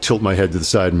of tilt my head to the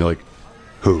side and be like,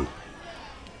 who?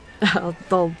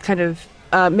 They'll kind of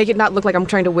make it not look like I'm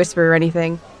trying to whisper or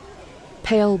anything.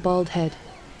 Pale, bald head.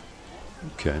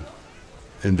 Okay.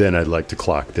 And then I'd like to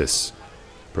clock this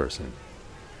person.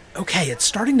 Okay, it's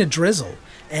starting to drizzle,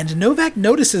 and Novak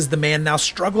notices the man now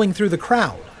struggling through the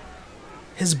crowd.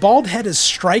 His bald head is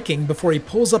striking before he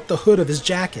pulls up the hood of his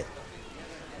jacket.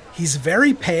 He's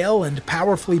very pale and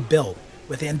powerfully built,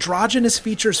 with androgynous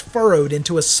features furrowed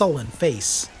into a sullen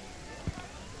face.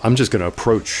 I'm just going to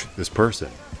approach this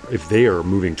person, if they are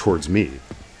moving towards me.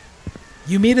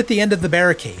 You meet at the end of the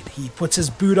barricade. He puts his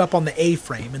boot up on the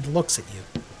A-frame and looks at you.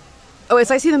 Oh, as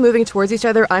I see them moving towards each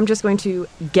other, I'm just going to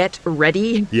get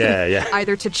ready. Yeah.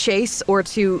 Either to chase or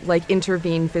to,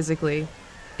 intervene physically,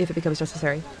 if it becomes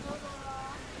necessary.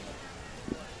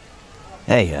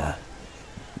 Hey,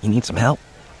 you need some help?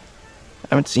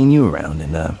 I haven't seen you around,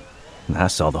 and I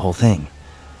saw the whole thing.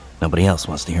 Nobody else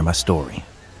wants to hear my story.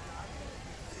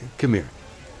 Come here.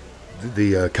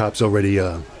 The cops already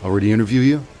interview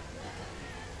you?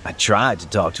 I tried to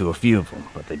talk to a few of them,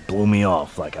 but they blew me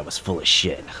off like I was full of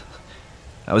shit.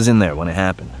 I was in there when it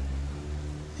happened.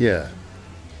 Yeah.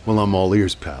 Well, I'm all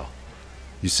ears, pal.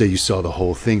 You say you saw the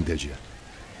whole thing, did you?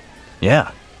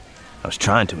 Yeah. I was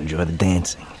trying to enjoy the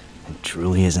dancing. It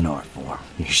truly is an art form.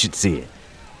 You should see it.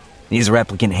 These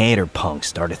replicant hater punks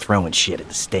started throwing shit at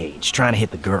the stage, trying to hit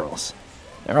the girls.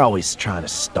 They're always trying to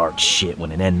start shit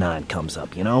when an N9 comes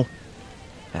up, you know?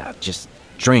 Just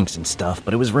drinks and stuff,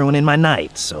 but it was ruining my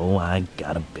night, so I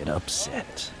got a bit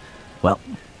upset. Well,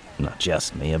 not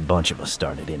just me, a bunch of us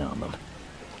started in on them.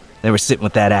 They were sitting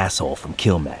with that asshole from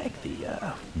Killmag,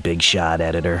 the big shot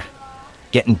editor,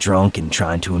 getting drunk and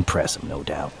trying to impress him, no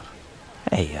doubt.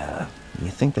 Hey, you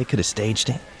think they could have staged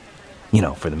it? You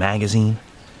know, for the magazine?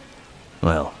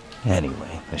 Well,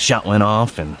 anyway, the shot went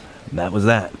off, and that was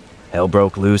that. Hell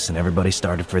broke loose, and everybody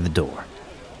started for the door.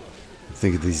 I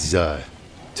think these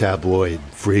tabloid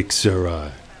freaks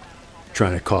are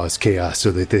trying to cause chaos so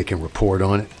that they can report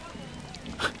on it.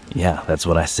 Yeah, that's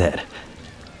what I said.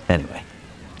 Anyway,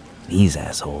 these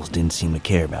assholes didn't seem to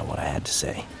care about what I had to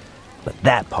say, but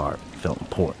that part felt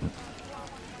important.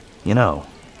 You know,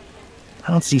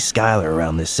 I don't see Skylar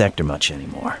around this sector much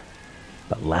anymore,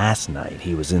 but last night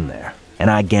he was in there, and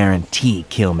I guarantee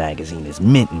Kill Magazine is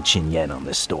minting Chin Yen on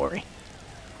this story.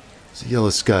 It's a yellow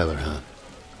Skylar, huh?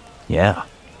 Yeah.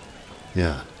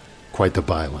 Yeah, quite the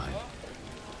byline.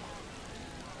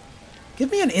 Give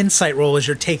me an insight roll as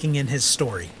you're taking in his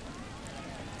story.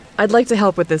 I'd like to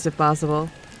help with this if possible.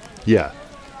 Yeah.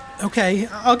 Okay,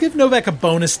 I'll give Novak a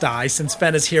bonus die since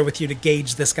Fen is here with you to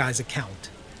gauge this guy's account.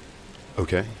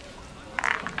 Okay.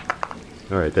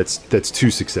 All right, that's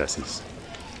 2 successes.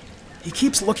 He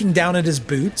keeps looking down at his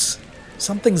boots.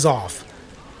 Something's off.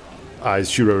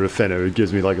 Eyes shoot over to Fenna. It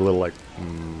gives me like a little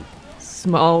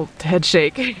Small head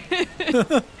shake.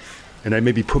 And I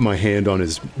maybe put my hand on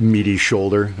his meaty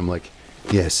shoulder. I'm like,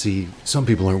 yeah, see, some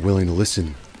people aren't willing to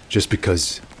listen just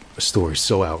because a story's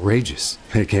so outrageous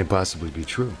and it can't possibly be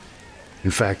true.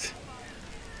 In fact,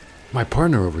 my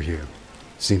partner over here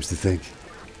seems to think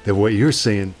that what you're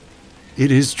saying,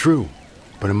 it is true,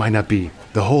 but it might not be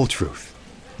the whole truth.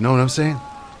 Know what I'm saying?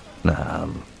 Nah,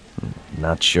 I'm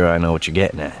not sure I know what you're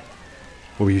getting at.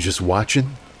 Were you just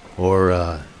watching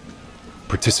or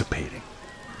participating?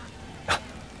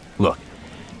 Look,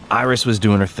 Iris was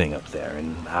doing her thing up there,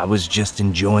 and I was just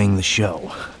enjoying the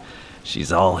show.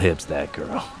 She's all hips, that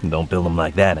girl. Don't build them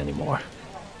like that anymore.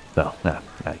 Well,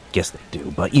 I guess they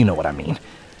do, but you know what I mean.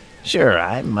 Sure,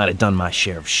 I might have done my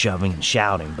share of shoving and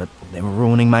shouting, but they were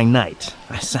ruining my night.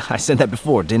 I said that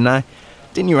before, didn't I?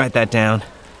 Didn't you write that down?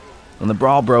 When the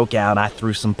brawl broke out, I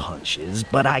threw some punches,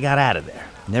 but I got out of there.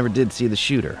 Never did see the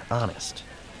shooter, honest.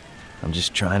 I'm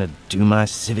just trying to do my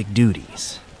civic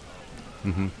duties.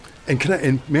 Mm-hmm.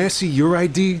 And may I see your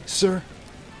ID, sir?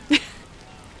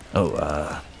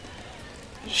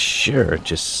 Sure,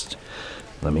 just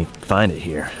let me find it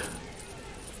here.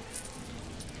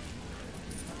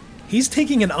 He's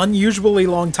taking an unusually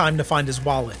long time to find his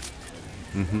wallet.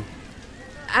 Mm-hmm.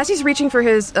 As he's reaching for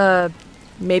his,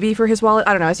 maybe for his wallet,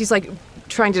 I don't know, as he's like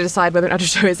trying to decide whether or not to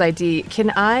show his ID,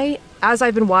 can I, as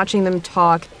I've been watching them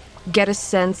talk, get a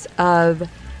sense of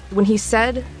when he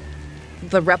said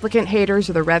the replicant haters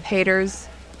or the rep haters,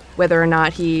 whether or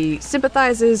not he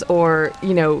sympathizes or,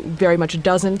 you know, very much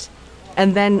doesn't.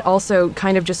 And then also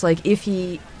kind of just like if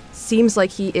he seems like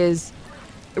he is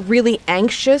really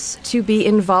anxious to be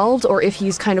involved or if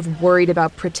he's kind of worried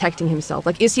about protecting himself.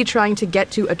 Like, is he trying to get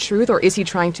to a truth or is he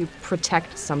trying to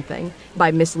protect something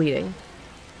by misleading?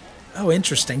 Oh,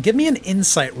 interesting. Give me an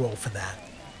insight roll for that.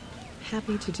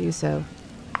 Happy to do so.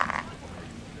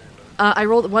 I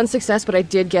rolled 1 success, but I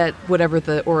did get whatever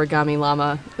the origami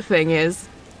llama thing is.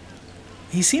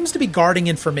 He seems to be guarding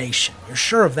information. You're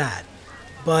sure of that.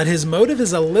 But his motive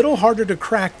is a little harder to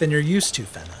crack than you're used to,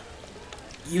 Fenna.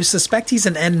 You suspect he's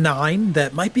an N9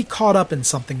 that might be caught up in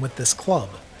something with this club.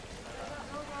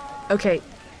 Okay,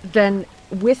 then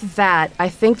with that, I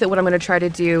think that what I'm going to try to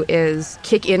do is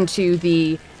kick into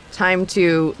the time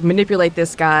to manipulate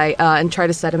this guy and try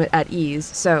to set him at ease.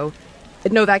 So,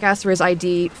 Novak asks for his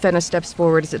ID. Fenna steps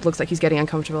forward as it looks like he's getting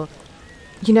uncomfortable.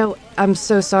 You know, I'm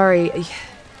so sorry.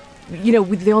 You know,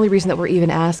 the only reason that we're even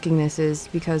asking this is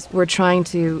because we're trying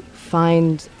to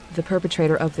find the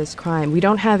perpetrator of this crime. We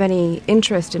don't have any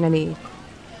interest in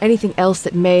anything else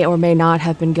that may or may not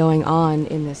have been going on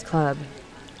in this club.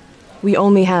 We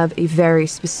only have a very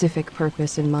specific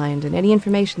purpose in mind, and any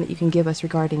information that you can give us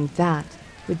regarding that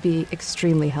would be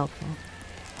extremely helpful.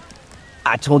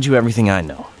 I told you everything I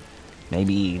know.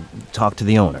 Maybe talk to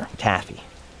the owner, Taffy.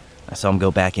 I saw him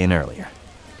go back in earlier.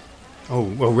 Oh,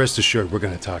 well, rest assured, we're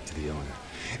going to talk to the owner.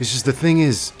 It's just the thing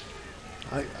is,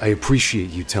 I appreciate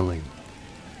you telling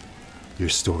your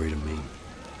story to me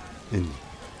and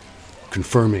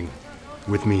confirming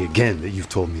with me again that you've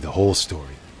told me the whole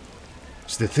story.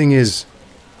 So the thing is,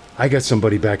 I got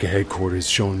somebody back at headquarters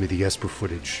showing me the Esper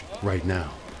footage right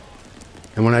now.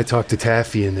 And when I talk to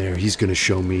Taffy in there, he's going to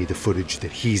show me the footage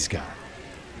that he's got.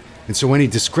 And so any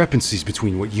discrepancies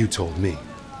between what you told me,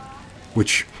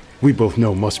 which we both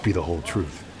know must be the whole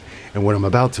truth, and what I'm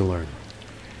about to learn,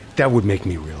 that would make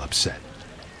me real upset.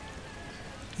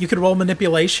 You could roll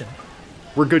manipulation.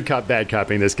 We're good cop, bad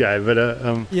coping this guy, but,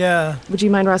 Yeah. Would you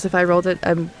mind, Ross, if I rolled it?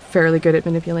 I'm fairly good at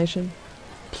manipulation.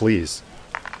 Please.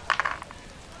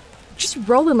 Just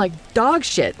rolling like dog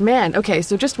shit. Man, okay,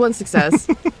 so just one success.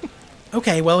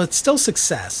 Okay, well, it's still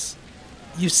success.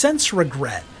 You sense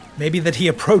regret, maybe that he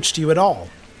approached you at all.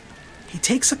 He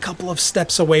takes a couple of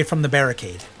steps away from the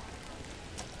barricade.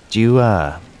 Do you,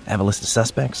 have a list of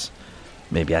suspects?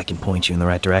 Maybe I can point you in the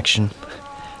right direction.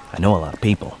 I know a lot of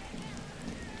people.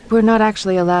 We're not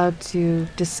actually allowed to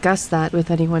discuss that with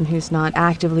anyone who's not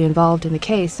actively involved in the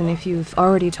case, and if you've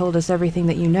already told us everything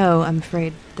that you know, I'm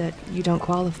afraid that you don't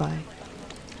qualify.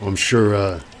 Well, I'm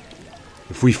sure,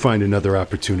 if we find another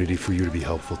opportunity for you to be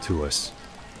helpful to us,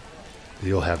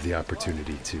 you'll have the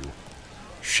opportunity to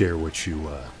share what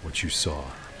you saw.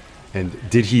 And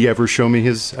did he ever show me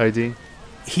his ID?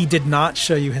 He did not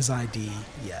show you his ID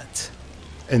yet.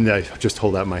 And I just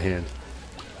hold out my hand.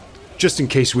 Just in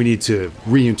case we need to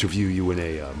re-interview you in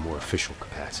a more official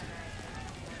capacity.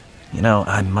 You know,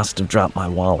 I must have dropped my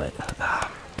wallet.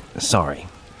 Sorry,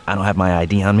 I don't have my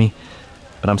ID on me,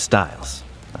 but I'm Styles.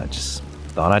 I just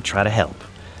thought I'd try to help.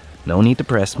 No need to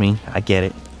press me, I get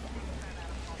it.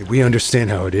 Hey, we understand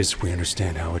how it is. We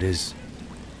understand how it is.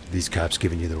 These cops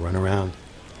giving you the runaround,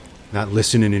 not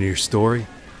listening to your story.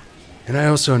 And I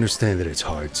also understand that it's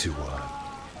hard to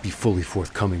be fully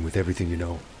forthcoming with everything you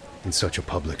know in such a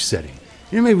public setting.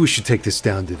 You know, maybe we should take this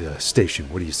down to the station.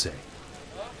 What do you say?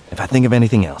 If I think of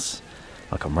anything else,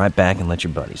 I'll come right back and let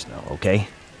your buddies know, okay?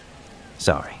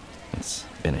 Sorry, it's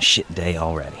been a shit day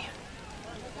already.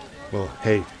 Well,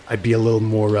 hey, I'd be a little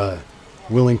more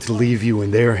willing to leave you in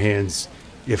their hands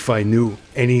if I knew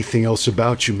anything else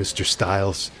about you, Mr.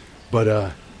 Styles.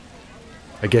 But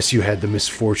I guess you had the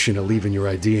misfortune of leaving your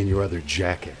ID in your other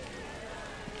jacket.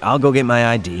 I'll go get my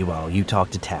ID while you talk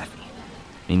to Taffy.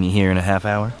 Meet me here in a half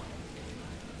hour?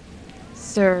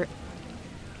 Sir,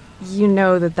 you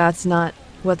know that that's not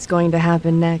what's going to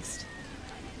happen next.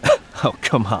 Oh,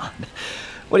 come on.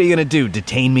 What are you gonna do,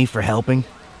 detain me for helping?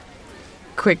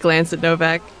 Quick glance at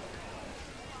Novak.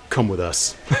 Come with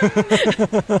us.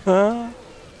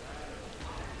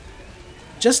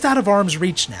 Just out of arm's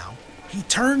reach now, he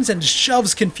turns and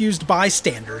shoves confused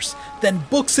bystanders, then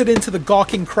books it into the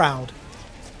gawking crowd.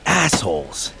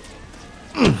 Assholes.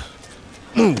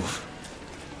 Move.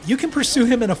 You can pursue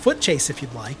him in a foot chase if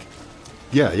you'd like.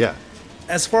 Yeah.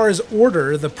 As far as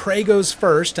order, the prey goes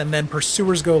first and then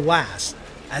pursuers go last,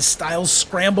 as Styles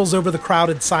scrambles over the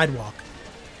crowded sidewalk.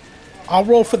 I'll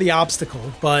roll for the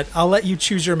obstacle, but I'll let you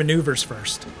choose your maneuvers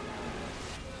first.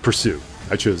 Pursue.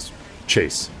 I chose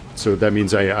chase. So that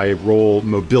means I roll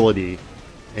mobility,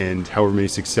 and however many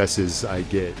successes I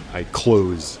get, I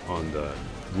close on the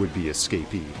would-be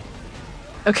escapee.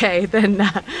 Okay, then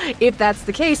if that's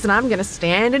the case, then I'm gonna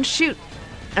stand and shoot.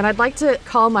 And I'd like to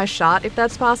call my shot if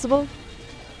that's possible.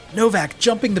 Novak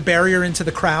jumping the barrier into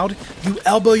the crowd, you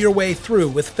elbow your way through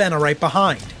with Fenna right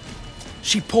behind.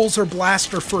 She pulls her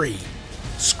blaster free.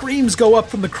 Screams go up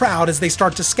from the crowd as they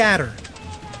start to scatter.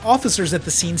 Officers at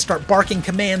the scene start barking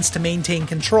commands to maintain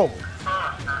control.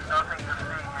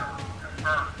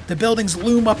 The buildings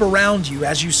loom up around you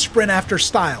as you sprint after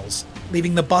Styles,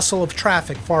 leaving the bustle of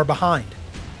traffic far behind.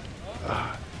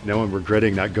 Now I'm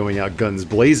regretting not going out guns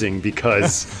blazing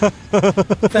because...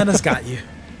 Fenna's got you.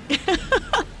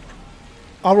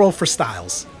 I'll roll for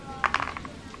Styles.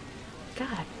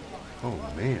 God.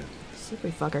 Oh, man. Super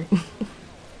fucker.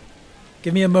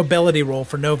 Give me a mobility roll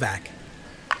for Novak.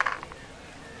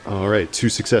 All right, 2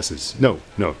 successes. No,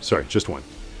 sorry, just 1.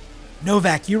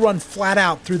 Novak, you run flat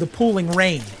out through the pooling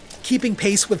rain, keeping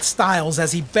pace with Styles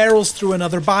as he barrels through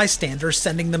another bystander,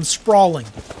 sending them sprawling.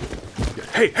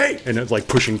 Hey! And it's like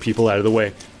pushing people out of the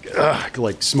way.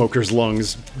 Like smoker's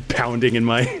lungs pounding in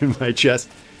my chest.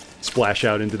 Splash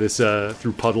out into this,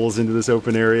 through puddles into this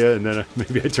open area, and then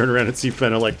maybe I turn around and see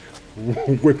Fenna, like,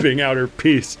 whipping out her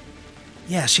piece.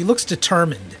 Yeah, she looks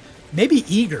determined, maybe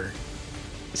eager.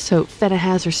 So Fenna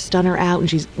has her stunner out and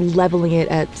she's leveling it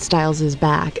at Styles'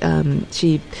 back.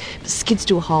 She skids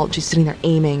to a halt. She's sitting there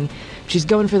aiming. She's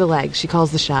going for the legs. She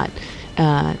calls the shot.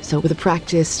 So with a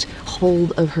practiced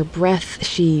hold of her breath,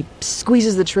 she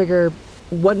squeezes the trigger,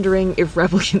 wondering if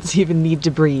replicants even need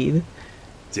to breathe.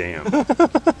 Damn.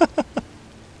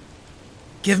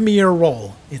 Give me your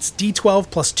roll. It's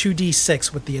D12 plus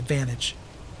 2D6 with the advantage.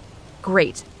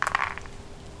 Great.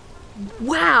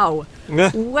 Wow.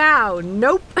 Wow.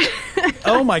 Nope.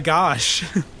 Oh my gosh.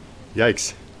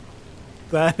 Yikes.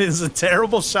 That is a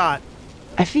terrible shot.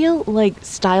 I feel like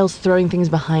Styles throwing things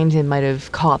behind him might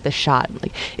have caught the shot.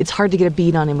 Like, it's hard to get a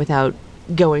bead on him without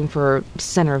going for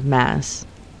center of mass.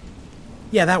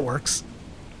 Yeah, that works.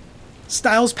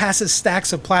 Styles passes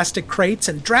stacks of plastic crates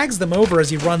and drags them over as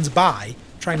he runs by,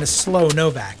 trying to slow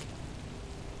Novak.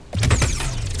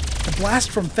 The blast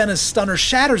from Fenna's stunner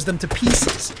shatters them to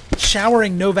pieces,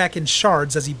 showering Novak in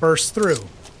shards as he bursts through.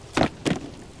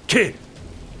 Kid!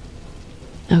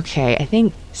 Okay, I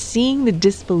think seeing the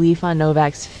disbelief on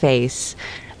Novak's face,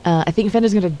 I think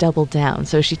Fenna's going to double down.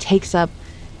 So she takes up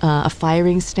a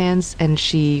firing stance and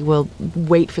she will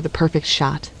wait for the perfect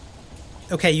shot.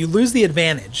 Okay, you lose the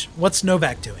advantage. What's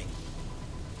Novak doing?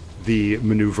 The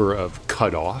maneuver of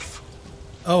cut off.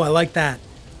 Oh, I like that.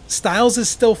 Styles is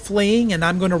still fleeing, and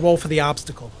I'm going to roll for the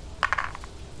obstacle.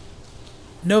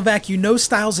 Novak, you know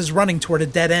Styles is running toward a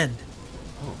dead end.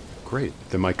 Oh, great.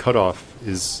 Then my cutoff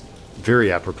is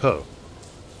very apropos.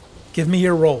 Give me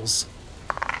your rolls.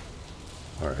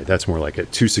 All right, that's more like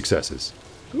it. 2 successes.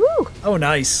 Woo! Oh,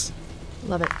 nice.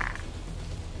 Love it.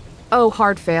 Oh,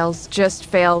 hard fails. Just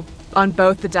fail on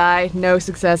both the die. No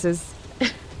successes.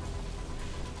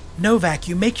 Novak,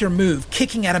 you make your move,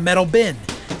 kicking at a metal bin,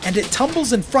 and it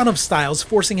tumbles in front of Styles,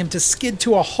 forcing him to skid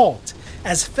to a halt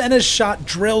as Fenna's shot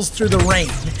drills through the rain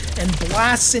and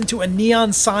blasts into a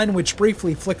neon sign which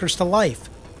briefly flickers to life.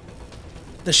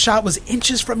 The shot was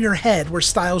inches from your head where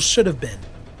Styles should have been.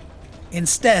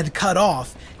 Instead, cut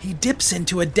off, he dips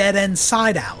into a dead-end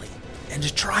side alley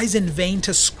and tries in vain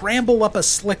to scramble up a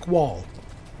slick wall.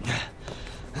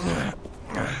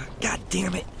 God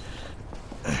damn it.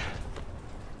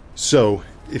 So,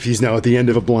 if he's now at the end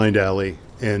of a blind alley,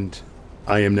 and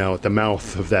I am now at the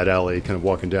mouth of that alley, kind of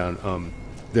walking down,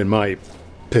 then my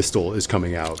pistol is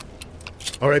coming out.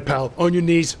 All right, pal, on your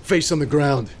knees, face on the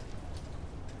ground.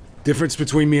 Difference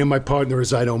between me and my partner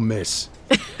is I don't miss.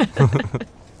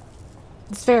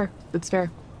 It's fair. It's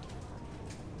fair.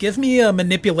 Give me a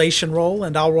manipulation roll,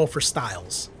 and I'll roll for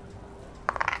Styles.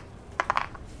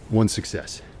 1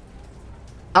 success.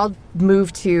 I'll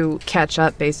move to catch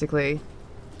up, basically.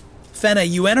 Fenna,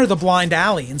 you enter the blind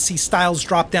alley and see Styles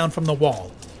drop down from the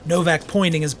wall, Novak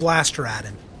pointing his blaster at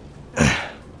him.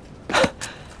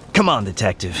 Come on,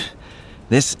 detective.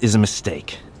 This is a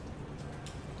mistake.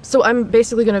 So I'm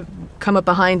basically going to come up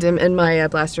behind him, and my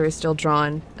blaster is still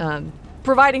drawn,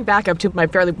 providing backup to my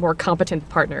fairly more competent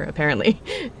partner, apparently.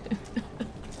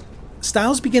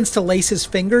 Styles begins to lace his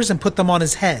fingers and put them on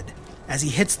his head as he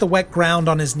hits the wet ground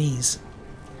on his knees.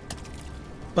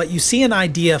 But you see an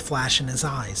idea flash in his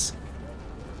eyes.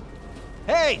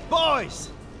 Hey, boys!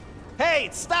 Hey,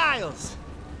 it's Styles!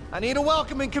 I need a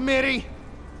welcoming committee!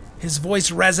 His voice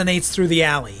resonates through the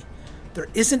alley. There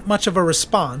isn't much of a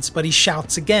response, but he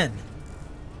shouts again.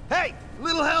 Hey,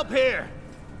 little help here!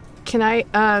 Can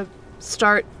I,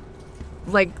 start,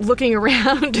 looking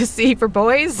around to see for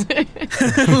boys? Can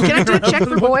I do a check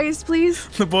for boys, please?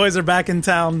 The boys are back in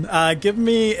town. Give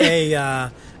me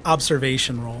a,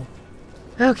 observation roll.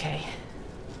 Okay.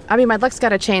 I mean, my luck's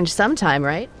gotta change sometime,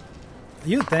 right?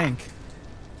 You think.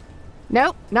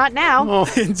 Nope, not now.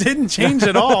 Oh, it didn't change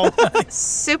at all.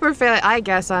 Super fail. I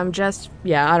guess I'm just...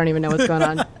 Yeah, I don't even know what's going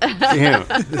on. Damn.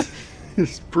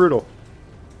 It's brutal.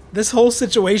 This whole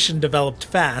situation developed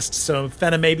fast, so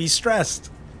Fenna may be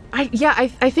stressed. I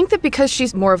think that because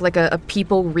she's more of a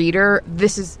people reader,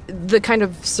 this is the kind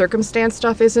of circumstance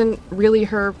stuff isn't really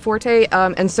her forte,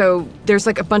 and so there's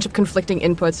a bunch of conflicting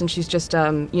inputs, and she's just,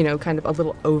 kind of a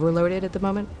little overloaded at the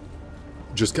moment.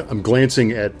 I'm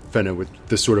glancing at Fenna with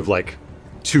this sort of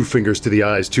 2 fingers to the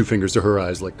eyes, 2 fingers to her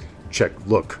eyes, check,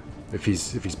 look, if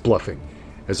he's bluffing.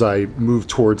 As I move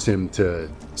towards him to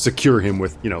secure him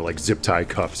with, zip tie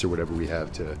cuffs or whatever we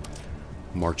have to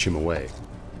march him away.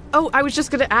 Oh, I was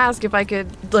just going to ask if I could,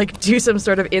 do some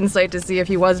sort of insight to see if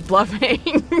he was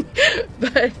bluffing.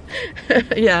 But,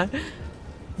 yeah.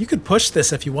 You could push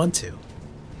this if you want to.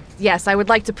 Yes, I would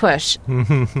like to push.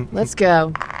 Let's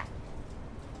go.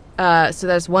 So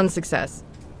that's 1 success.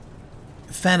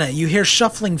 Fenna, you hear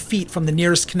shuffling feet from the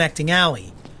nearest connecting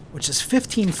alley, which is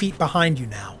 15 feet behind you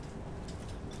now.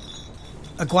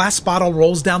 A glass bottle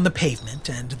rolls down the pavement,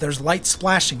 and there's light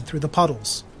splashing through the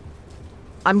puddles.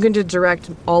 I'm going to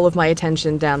direct all of my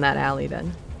attention down that alley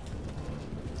then.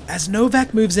 As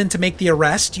Novak moves in to make the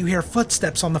arrest, you hear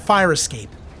footsteps on the fire escape.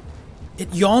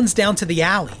 It yawns down to the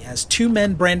alley as two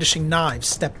men brandishing knives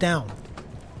step down.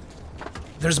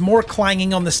 There's more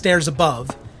clanging on the stairs above,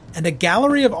 and a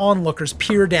gallery of onlookers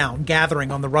peer down,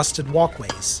 gathering on the rusted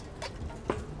walkways.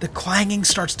 The clanging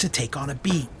starts to take on a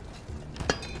beat.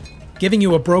 Giving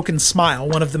you a broken smile,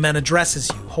 one of the men addresses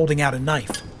you, holding out a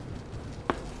knife.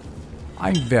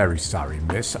 I'm very sorry,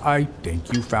 miss. I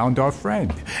think you found our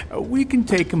friend. We can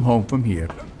take him home from here.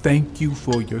 Thank you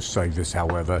for your service,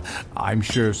 however. I'm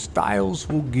sure Styles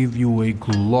will give you a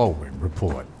glowing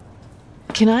report.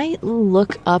 Can I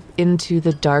look up into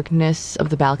the darkness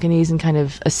of the balconies and kind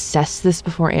of assess this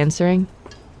before answering?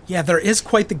 Yeah, there is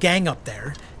quite the gang up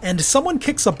there, and someone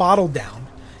kicks a bottle down.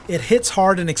 It hits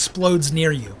hard and explodes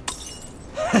near you.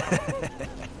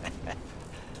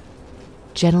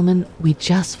 Gentlemen, we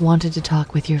just wanted to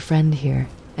talk with your friend here,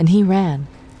 and he ran.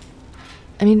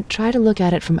 I mean, try to look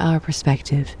at it from our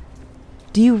perspective.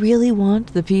 Do you really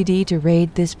want the PD to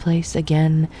raid this place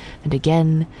again and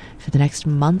again for the next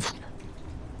month?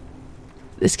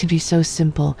 This can be so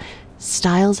simple.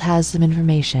 Styles has some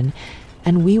information,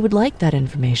 and we would like that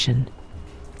information.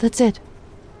 That's it.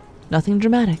 Nothing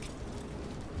dramatic.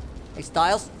 Hey,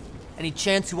 Styles, any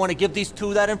chance you want to give these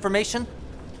two that information?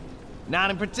 Not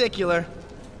in particular.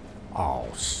 Oh,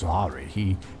 sorry.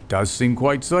 He does seem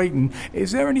quite certain.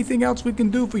 Is there anything else we can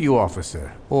do for you,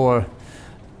 officer? Or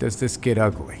does this get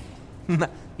ugly?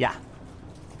 Yeah.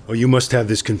 Oh, you must have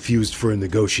this confused for a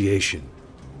negotiation.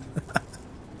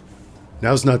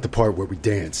 Now's not the part where we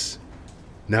dance.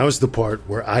 Now's the part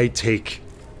where I take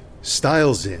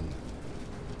Styles in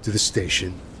to the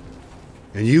station,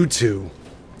 and you two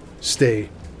stay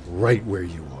right where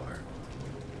you are.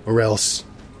 Or else,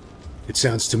 it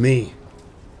sounds to me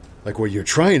like what you're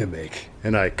trying to make,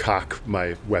 and I cock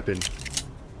my weapon,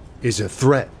 is a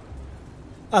threat.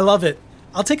 I love it.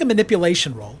 I'll take a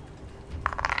manipulation roll.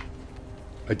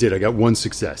 I did. I got one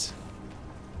success.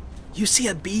 You see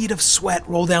a bead of sweat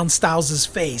roll down Styles'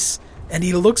 face, and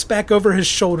he looks back over his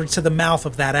shoulder to the mouth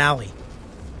of that alley.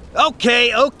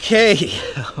 Okay.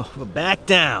 Back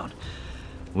down.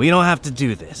 We don't have to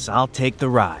do this. I'll take the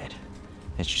ride.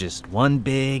 It's just one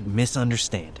big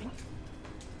misunderstanding.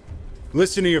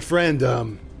 Listen to your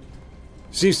friend,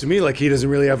 seems to me like he doesn't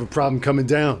really have a problem coming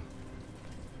down.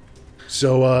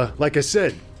 So, like I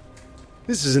said,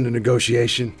 this isn't a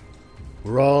negotiation.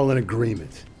 We're all in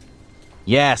agreement.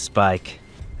 Yeah, Spike.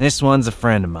 This one's a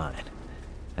friend of mine.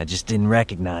 I just didn't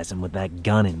recognize him with that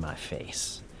gun in my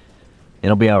face.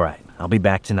 It'll be alright. I'll be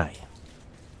back tonight.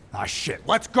 Ah, shit.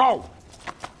 Let's go!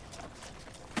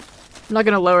 I'm not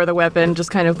going to lower the weapon,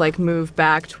 just kind of like move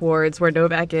back towards where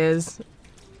Novak is.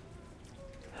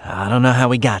 I don't know how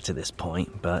we got to this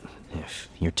point, but if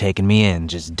you're taking me in,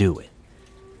 just do it.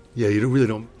 Yeah, you really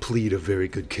don't plead a very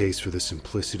good case for the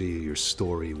simplicity of your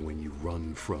story when you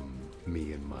run from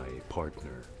me and my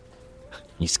partner.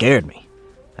 You scared me.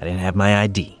 I didn't have my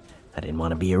ID. I didn't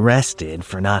want to be arrested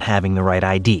for not having the right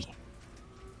ID.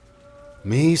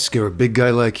 Me? Scare a big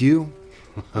guy like you?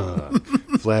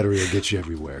 Flattery will get you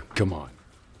everywhere. Come on.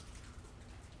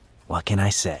 What can I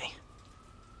say?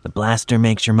 The blaster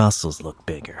makes your muscles look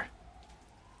bigger.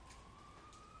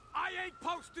 I ain't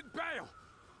posted bail!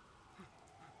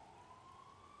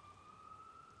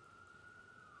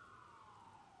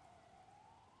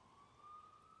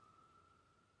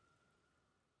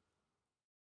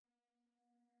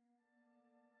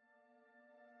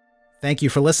 Thank you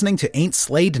for listening to Ain't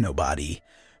Slayed Nobody.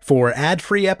 For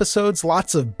ad-free episodes,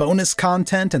 lots of bonus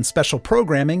content, and special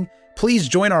programming, please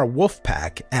join our wolf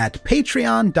pack at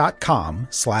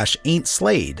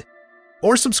patreon.com/ain'tslayed,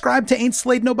 or subscribe to Ain't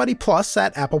Slayed Nobody Plus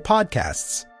at Apple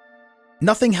Podcasts.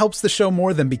 Nothing helps the show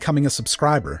more than becoming a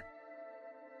subscriber.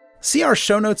 See our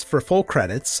show notes for full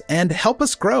credits, and help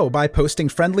us grow by posting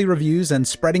friendly reviews and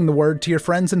spreading the word to your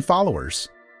friends and followers.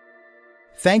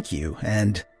 Thank you,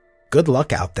 and good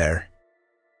luck out there.